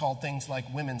abortion is called things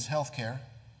like women's health care.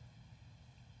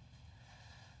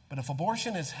 But if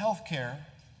abortion is health care,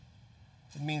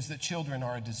 it means that children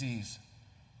are a disease.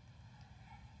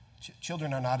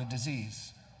 Children are not a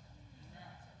disease.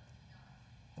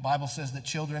 The Bible says that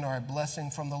children are a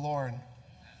blessing from the Lord.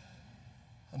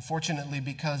 Unfortunately,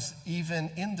 because even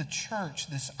in the church,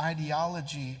 this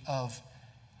ideology of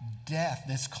death,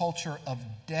 this culture of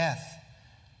death,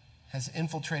 has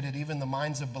infiltrated even the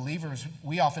minds of believers.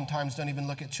 We oftentimes don't even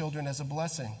look at children as a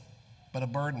blessing, but a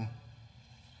burden.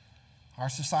 Our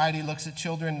society looks at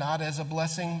children not as a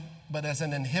blessing, but as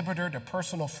an inhibitor to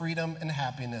personal freedom and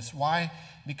happiness. Why?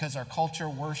 Because our culture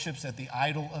worships at the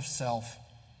idol of self.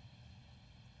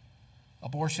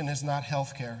 Abortion is not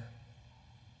health care.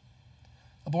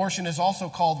 Abortion is also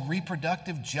called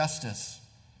reproductive justice.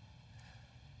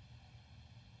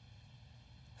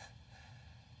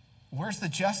 Where's the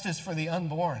justice for the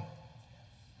unborn?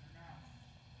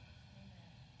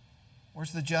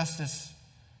 Where's the justice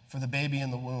for the baby in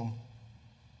the womb?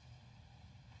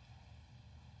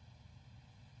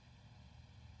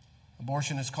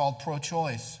 Abortion is called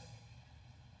pro-choice.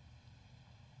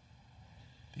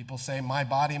 People say, my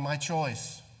body, my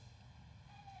choice.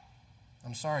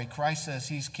 I'm sorry, Christ says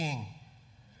he's king.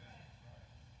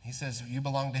 He says you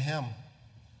belong to him.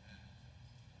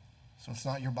 So it's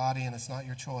not your body and it's not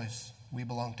your choice. We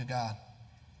belong to God.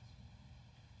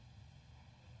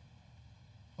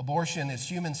 Abortion is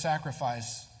human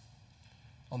sacrifice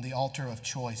on the altar of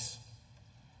choice.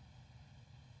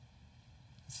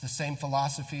 It's the same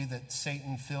philosophy that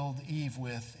Satan filled Eve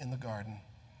with in the garden.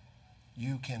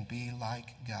 You can be like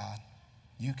God.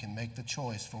 You can make the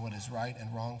choice for what is right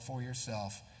and wrong for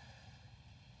yourself.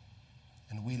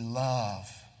 And we love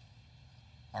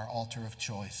our altar of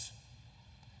choice.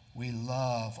 We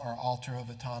love our altar of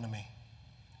autonomy.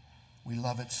 We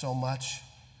love it so much,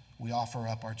 we offer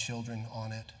up our children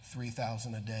on it,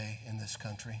 3,000 a day in this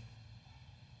country.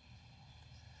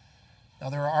 Now,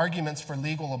 there are arguments for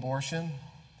legal abortion.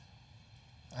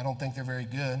 I don't think they're very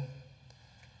good.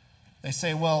 They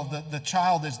say, well, the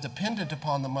child is dependent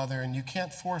upon the mother, and you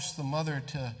can't force the mother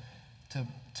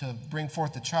to bring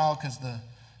forth the child because the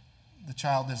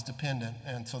child is dependent.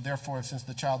 And so therefore, since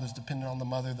the child is dependent on the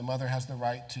mother has the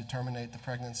right to terminate the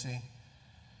pregnancy.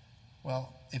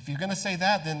 Well, if you're going to say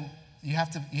that, then you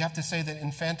have to say that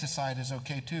infanticide is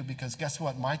okay too, because guess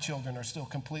what? My children are still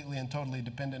completely and totally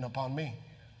dependent upon me.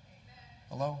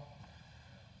 Hello?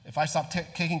 If I stopped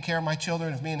taking care of my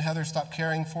children, if me and Heather stopped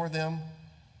caring for them,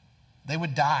 they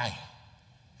would die.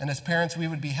 And as parents, we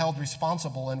would be held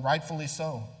responsible, and rightfully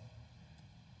so.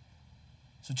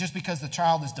 So just because the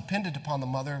child is dependent upon the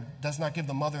mother does not give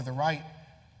the mother the right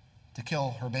to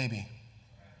kill her baby.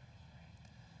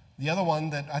 The other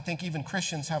one that I think even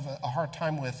Christians have a hard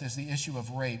time with is the issue of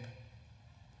rape.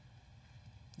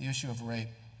 The issue of rape.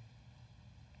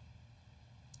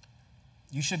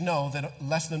 You should know that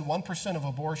less than 1% of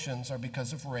abortions are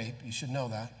because of rape. You should know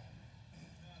that.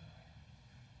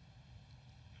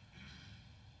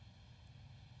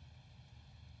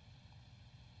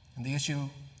 And the issue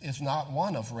is not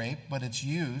one of rape, but it's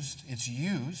used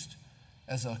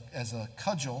as a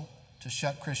cudgel to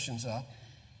shut Christians up.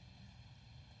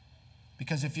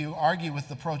 Because if you argue with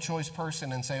the pro-choice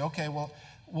person and say, okay, well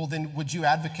then would you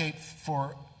advocate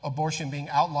for abortion being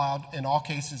outlawed in all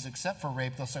cases except for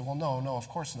rape? They'll say, well, no, of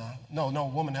course not. No, a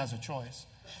woman has a choice.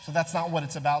 So that's not what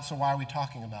it's about, so why are we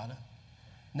talking about it?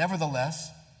 Nevertheless,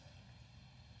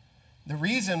 the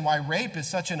reason why rape is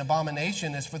such an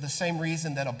abomination is for the same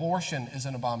reason that abortion is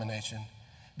an abomination.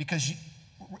 Because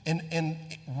in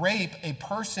rape, a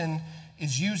person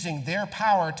is using their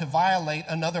power to violate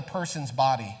another person's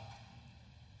body,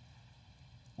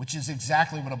 which is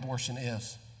exactly what abortion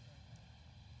is.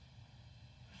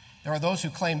 There are those who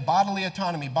claim bodily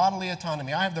autonomy.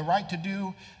 I have the right to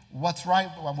do what's right,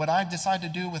 what I decide to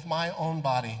do with my own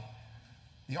body.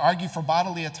 The argument for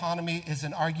bodily autonomy is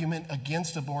an argument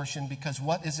against abortion because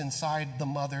what is inside the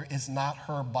mother is not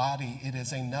her body. It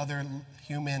is another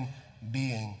human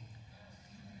being.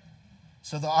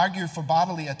 So the argument for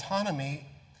bodily autonomy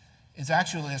is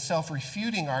actually a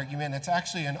self-refuting argument. It's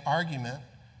actually an argument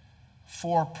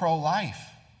for pro-life.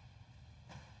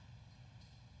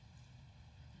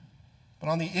 But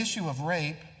on the issue of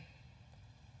rape,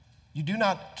 you do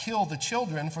not kill the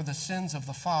children for the sins of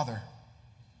the father.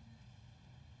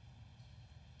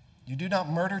 You do not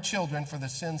murder children for the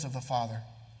sins of the father.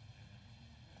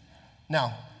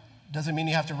 Now, does it mean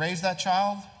you have to raise that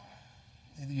child?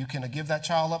 You can give that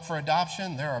child up for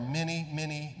adoption. There are many,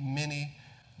 many, many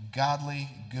godly,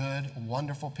 good,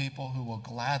 wonderful people who will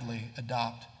gladly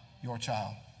adopt your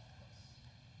child.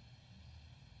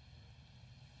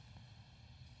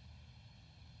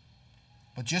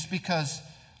 But just because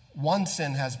one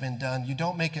sin has been done, you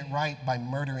don't make it right by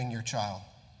murdering your child.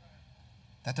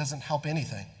 That doesn't help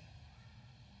anything.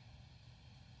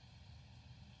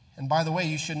 And by the way,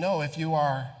 you should know if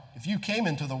you came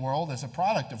into the world as a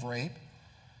product of rape,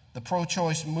 The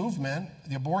pro-choice movement,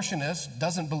 the abortionist,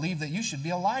 doesn't believe that you should be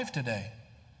alive today.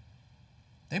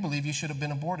 They believe you should have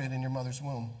been aborted in your mother's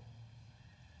womb.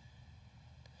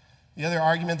 The other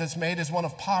argument that's made is one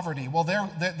of poverty. Well,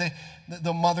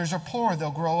 the mothers are poor.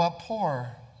 They'll grow up poor.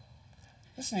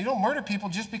 Listen, you don't murder people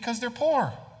just because they're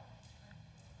poor.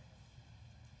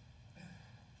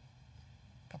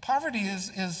 But poverty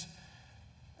is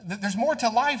there's more to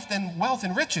life than wealth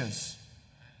and riches.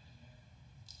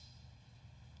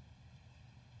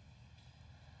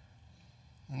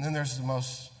 And then there's the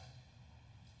most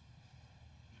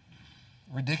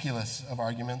ridiculous of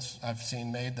arguments I've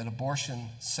seen made, that abortion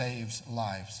saves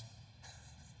lives.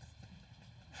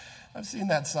 I've seen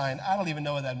that sign. I don't even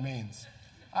know what that means.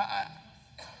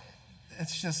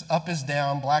 It's just up is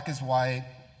down, black is white.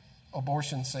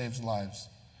 Abortion saves lives.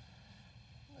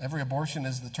 Every abortion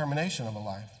is the termination of a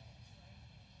life.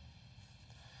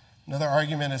 Another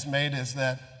argument is made is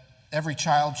that every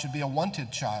child should be a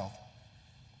wanted child.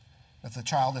 If the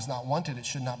child is not wanted, it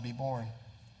should not be born.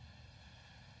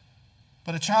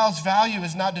 But a child's value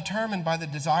is not determined by the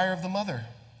desire of the mother.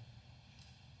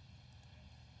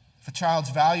 If a child's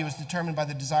value is determined by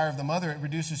the desire of the mother, it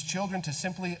reduces children to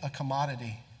simply a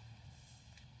commodity.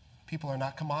 People are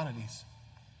not commodities.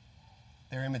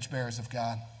 They're image bearers of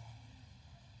God.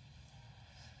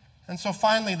 And so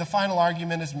finally, the final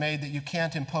argument is made that you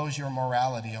can't impose your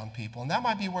morality on people. And that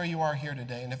might be where you are here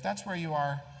today. And if that's where you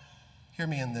are, hear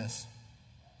me in this.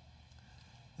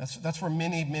 That's where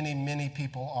many, many, many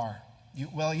people are.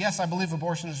 Well, yes, I believe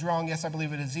abortion is wrong. Yes, I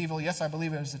believe it is evil. Yes, I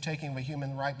believe it is the taking of a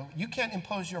human right. But you can't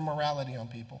impose your morality on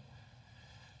people.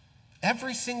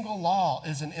 Every single law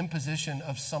is an imposition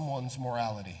of someone's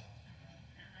morality.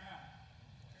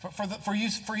 For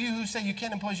you who say you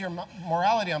can't impose your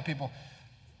morality on people,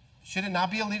 should it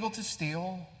not be illegal to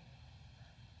steal?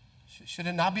 Should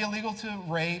it not be illegal to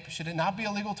rape? Should it not be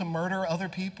illegal to murder other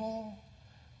people?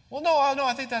 Well, no,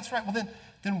 I think that's right. Well,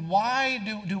 then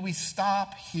why do we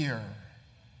stop here?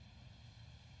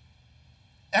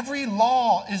 Every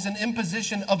law is an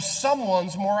imposition of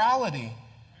someone's morality.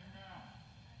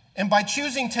 And by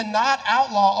choosing to not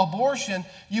outlaw abortion,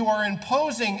 you are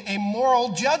imposing a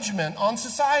moral judgment on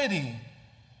society.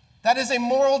 That is a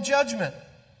moral judgment.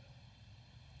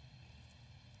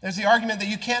 There's the argument that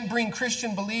you can't bring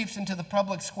Christian beliefs into the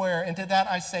public square, and to that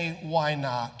I say, why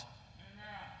not?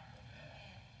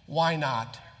 Why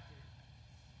not?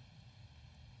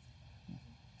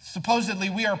 Supposedly,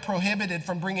 we are prohibited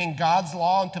from bringing God's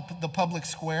law into the public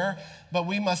square, but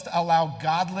we must allow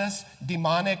godless,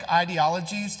 demonic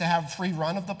ideologies to have free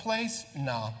run of the place?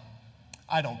 No,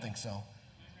 I don't think so.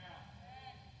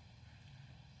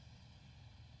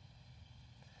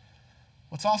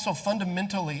 What's also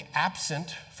fundamentally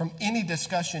absent from any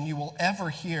discussion you will ever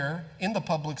hear in the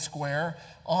public square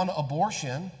on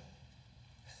abortion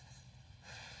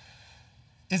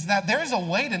is that there's a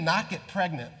way to not get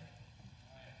pregnant.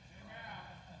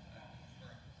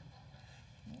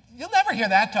 You'll never hear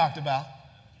that talked about.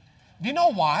 Do you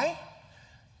know why?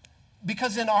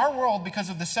 Because in our world, because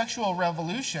of the sexual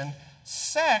revolution,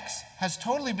 sex has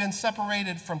totally been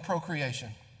separated from procreation.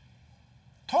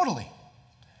 Totally.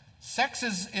 Sex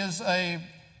is a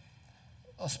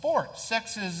sport.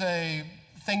 Sex is a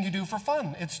thing you do for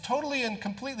fun. It's totally and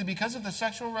completely, because of the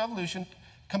sexual revolution,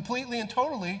 completely and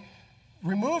totally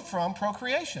removed from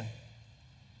procreation.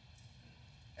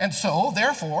 And so,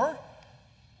 therefore,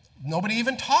 nobody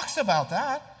even talks about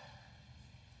that.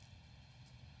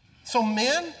 So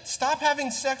men, stop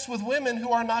having sex with women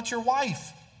who are not your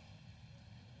wife.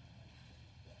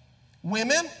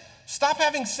 Women, stop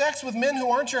having sex with men who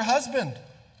aren't your husband.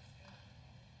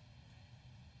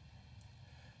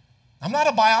 I'm not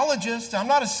a biologist, I'm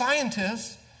not a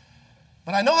scientist,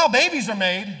 but I know how babies are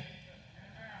made.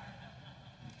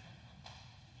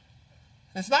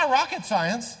 It's not rocket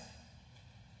science.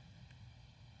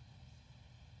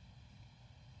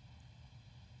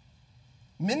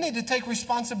 Men need to take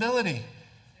responsibility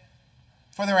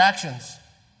for their actions.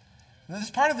 This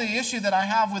is part of the issue that I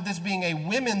have with this being a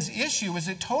women's issue, is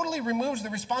it totally removes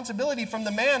the responsibility from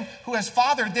the man who has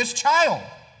fathered this child.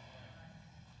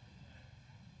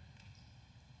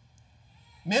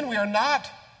 Men, we are not,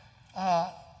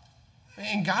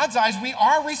 in God's eyes, we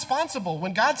are responsible.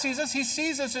 When God sees us, he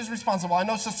sees us as responsible. I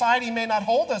know society may not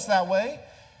hold us that way,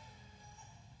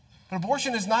 but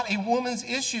abortion is not a woman's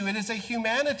issue. It is a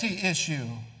humanity issue.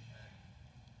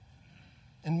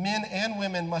 And men and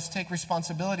women must take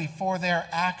responsibility for their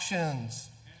actions.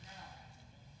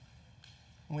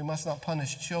 And we must not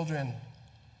punish children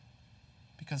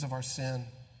because of our sin.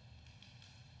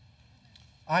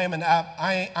 I am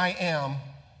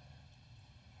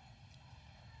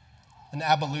an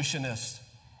abolitionist.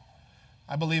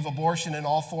 I believe abortion in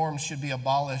all forms should be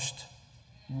abolished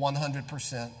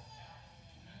 100%.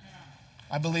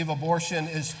 I believe abortion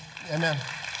is, amen.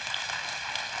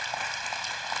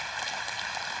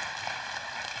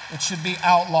 It should be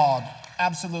outlawed,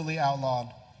 absolutely outlawed.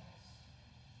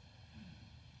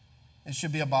 It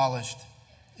should be abolished.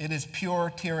 It is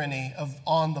pure tyranny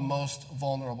on the most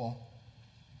vulnerable.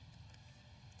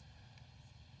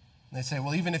 And they say,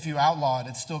 well, even if you outlaw it,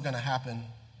 it's still going to happen.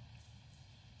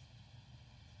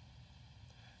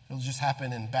 It'll just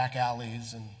happen in back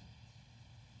alleys and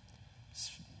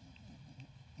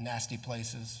nasty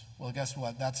places. Well, guess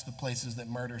what? That's the places that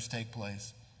murders take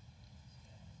place.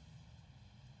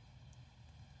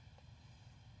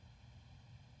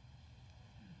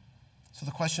 So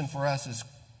the question for us as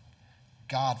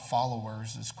God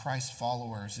followers, as Christ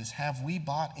followers, is have we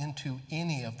bought into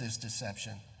any of this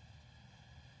deception?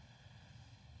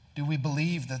 Do we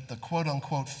believe that the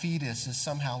quote-unquote fetus is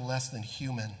somehow less than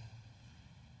human?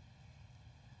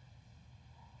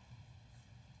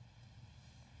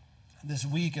 This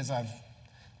week, as I've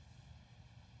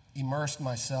immersed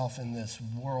myself in this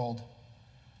world,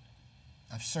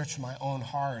 I've searched my own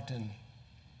heart and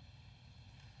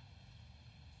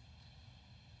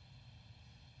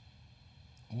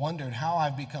wondered how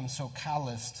I've become so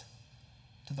calloused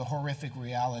to the horrific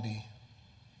reality,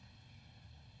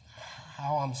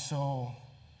 how I'm so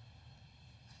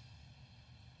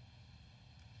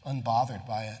unbothered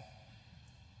by it.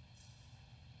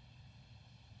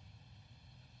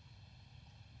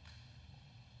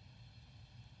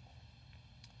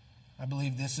 I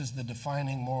believe this is the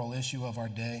defining moral issue of our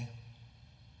day.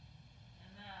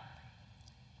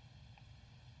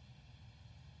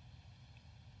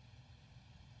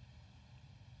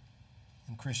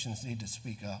 And Christians need to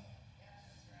speak up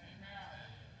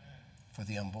for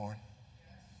the unborn.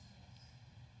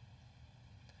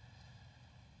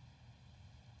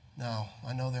 Now,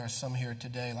 I know there are some here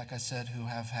today, like I said, who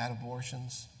have had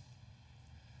abortions,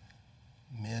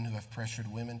 men who have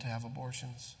pressured women to have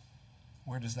abortions.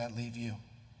 Where does that leave you?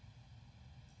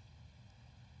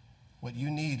 What you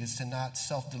need is to not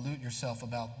self-delude yourself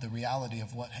about the reality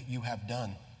of what you have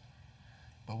done.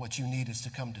 But what you need is to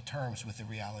come to terms with the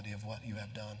reality of what you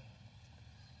have done.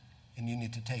 And you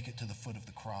need to take it to the foot of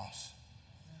the cross.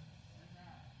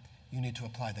 You need to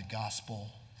apply the gospel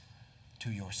to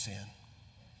your sin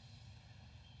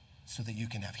so that you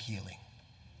can have healing.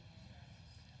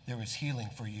 There is healing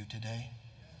for you today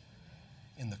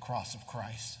in the cross of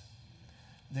Christ.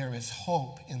 There is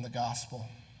hope in the gospel.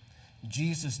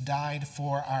 Jesus died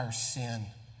for our sin,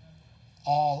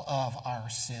 all of our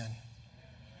sin.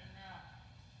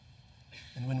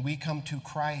 And when we come to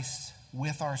Christ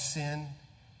with our sin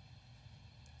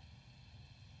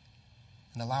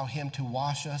and allow Him to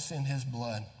wash us in His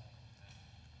blood,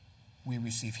 we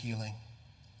receive healing.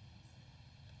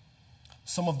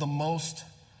 Some of the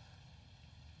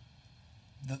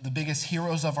biggest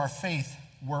heroes of our faith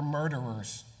were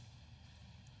murderers.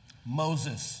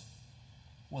 Moses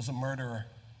was a murderer.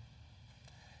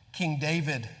 King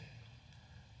David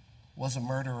was a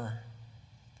murderer.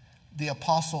 The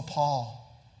Apostle Paul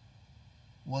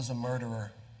was a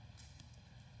murderer.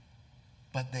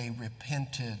 But they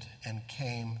repented and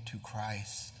came to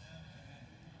Christ.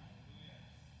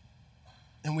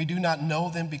 And we do not know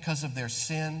them because of their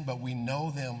sin, but we know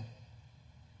them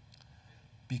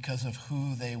because of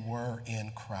who they were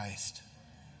in Christ.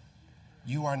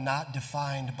 You are not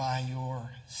defined by your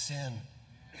sin.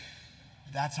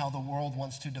 That's how the world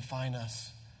wants to define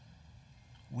us.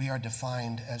 We are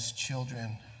defined as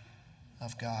children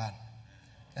of God.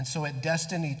 And so at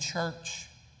Destiny Church,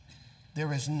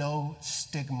 there is no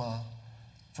stigma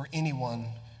for anyone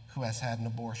who has had an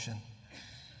abortion.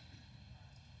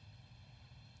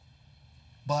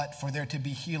 But for there to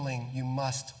be healing, you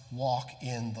must walk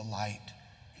in the light.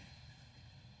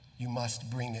 You must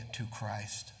bring it to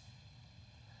Christ.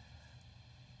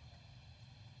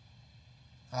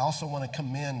 I also want to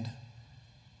commend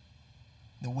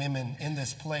the women in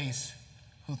this place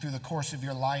who through the course of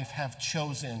your life have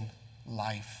chosen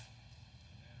life,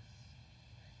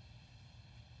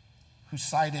 who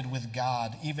sided with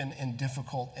God even in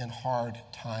difficult and hard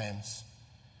times.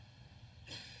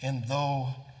 And though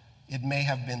it may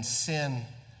have been sin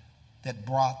that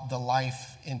brought the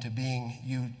life into being,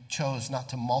 you chose not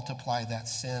to multiply that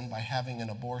sin by having an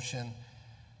abortion.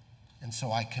 And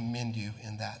so I commend you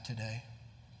in that today.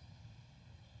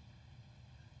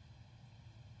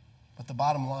 But the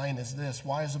bottom line is this: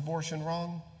 why is abortion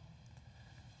wrong?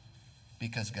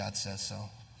 Because God says so.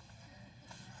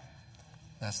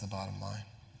 That's the bottom line.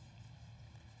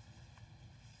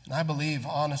 And I believe,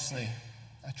 honestly,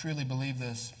 I truly believe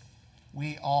this.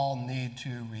 We all need to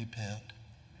repent.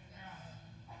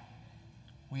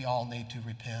 We all need to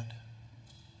repent.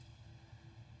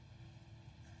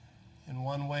 In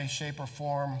one way, shape, or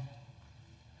form,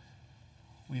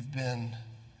 we've been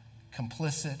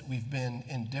complicit, we've been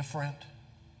indifferent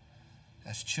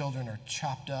as children are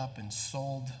chopped up and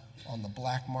sold on the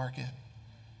black market.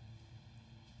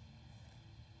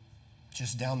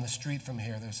 Just down the street from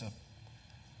here, there's a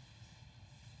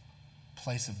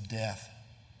place of death.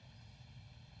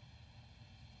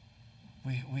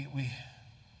 We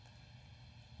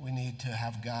need to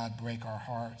have God break our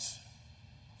hearts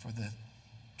for the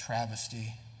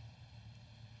travesty,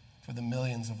 for the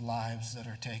millions of lives that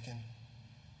are taken.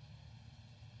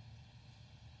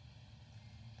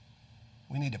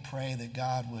 We need to pray that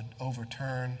God would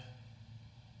overturn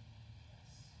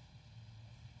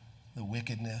the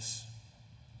wickedness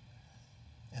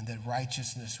and that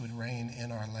righteousness would reign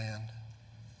in our land.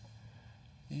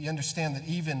 You understand that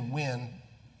even when,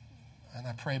 and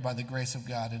I pray by the grace of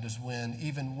God, it is when,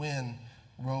 even when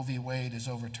Roe v. Wade is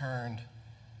overturned,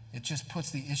 it just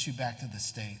puts the issue back to the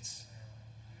states.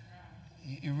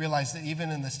 You realize that even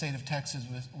in the state of Texas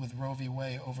with Roe v.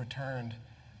 Wade overturned,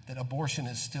 that abortion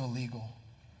is still legal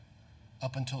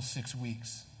up until 6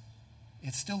 weeks.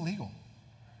 It's still legal.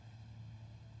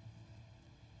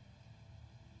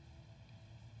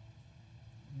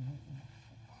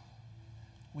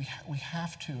 We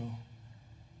have to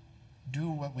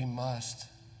do what we must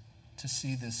to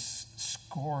see this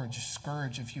scourge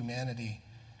of humanity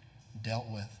dealt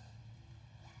with.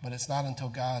 But it's not until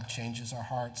God changes our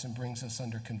hearts and brings us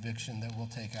under conviction that we'll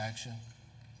take action.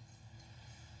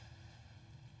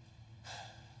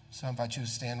 So I invite you to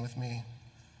stand with me.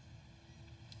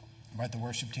 Invite the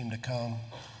worship team to come.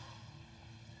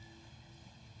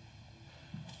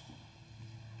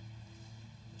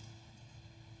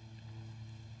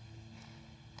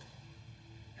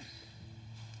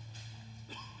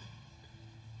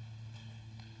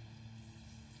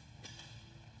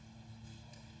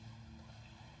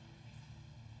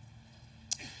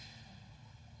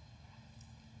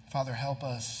 Father, help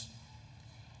us.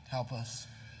 Help us.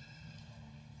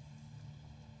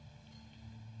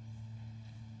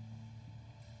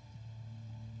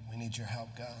 We need your help,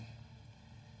 God.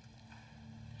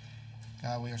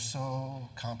 God, we are so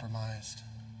compromised.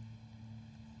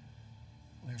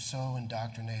 We are so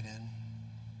indoctrinated.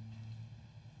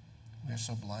 We are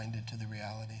so blinded to the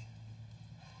reality.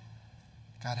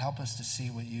 God, help us to see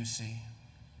what you see.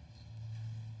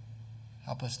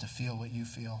 Help us to feel what you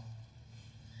feel.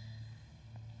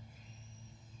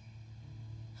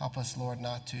 Help us, Lord,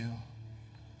 not to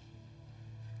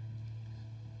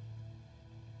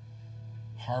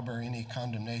harbor any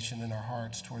condemnation in our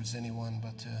hearts towards anyone,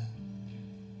 but to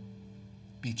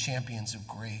be champions of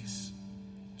grace,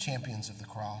 champions of the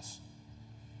cross,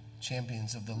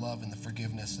 champions of the love and the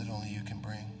forgiveness that only you can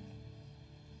bring.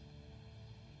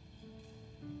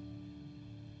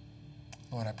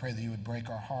 Lord, I pray that you would break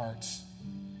our hearts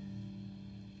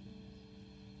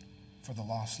for the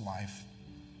lost life,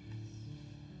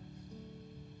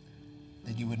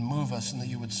 that you would move us and that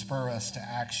you would spur us to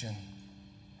action.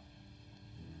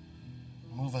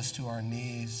 Move us to our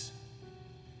knees.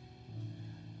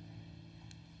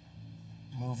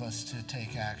 Move us to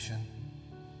take action,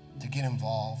 to get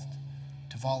involved,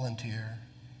 to volunteer,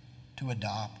 to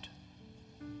adopt,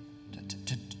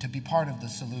 to be part of the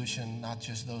solution, not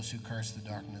just those who curse the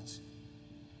darkness.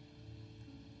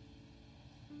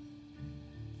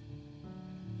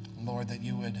 Lord, that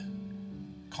you would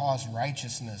cause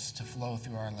righteousness to flow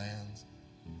through our lands.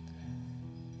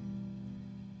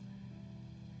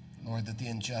 Lord, that the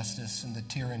injustice and the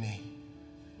tyranny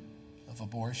of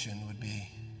abortion would be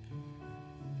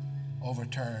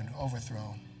overturned,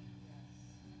 overthrown,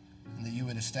 and that you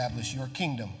would establish your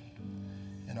kingdom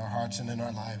in our hearts and in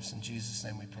our lives. In Jesus'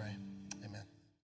 name we pray.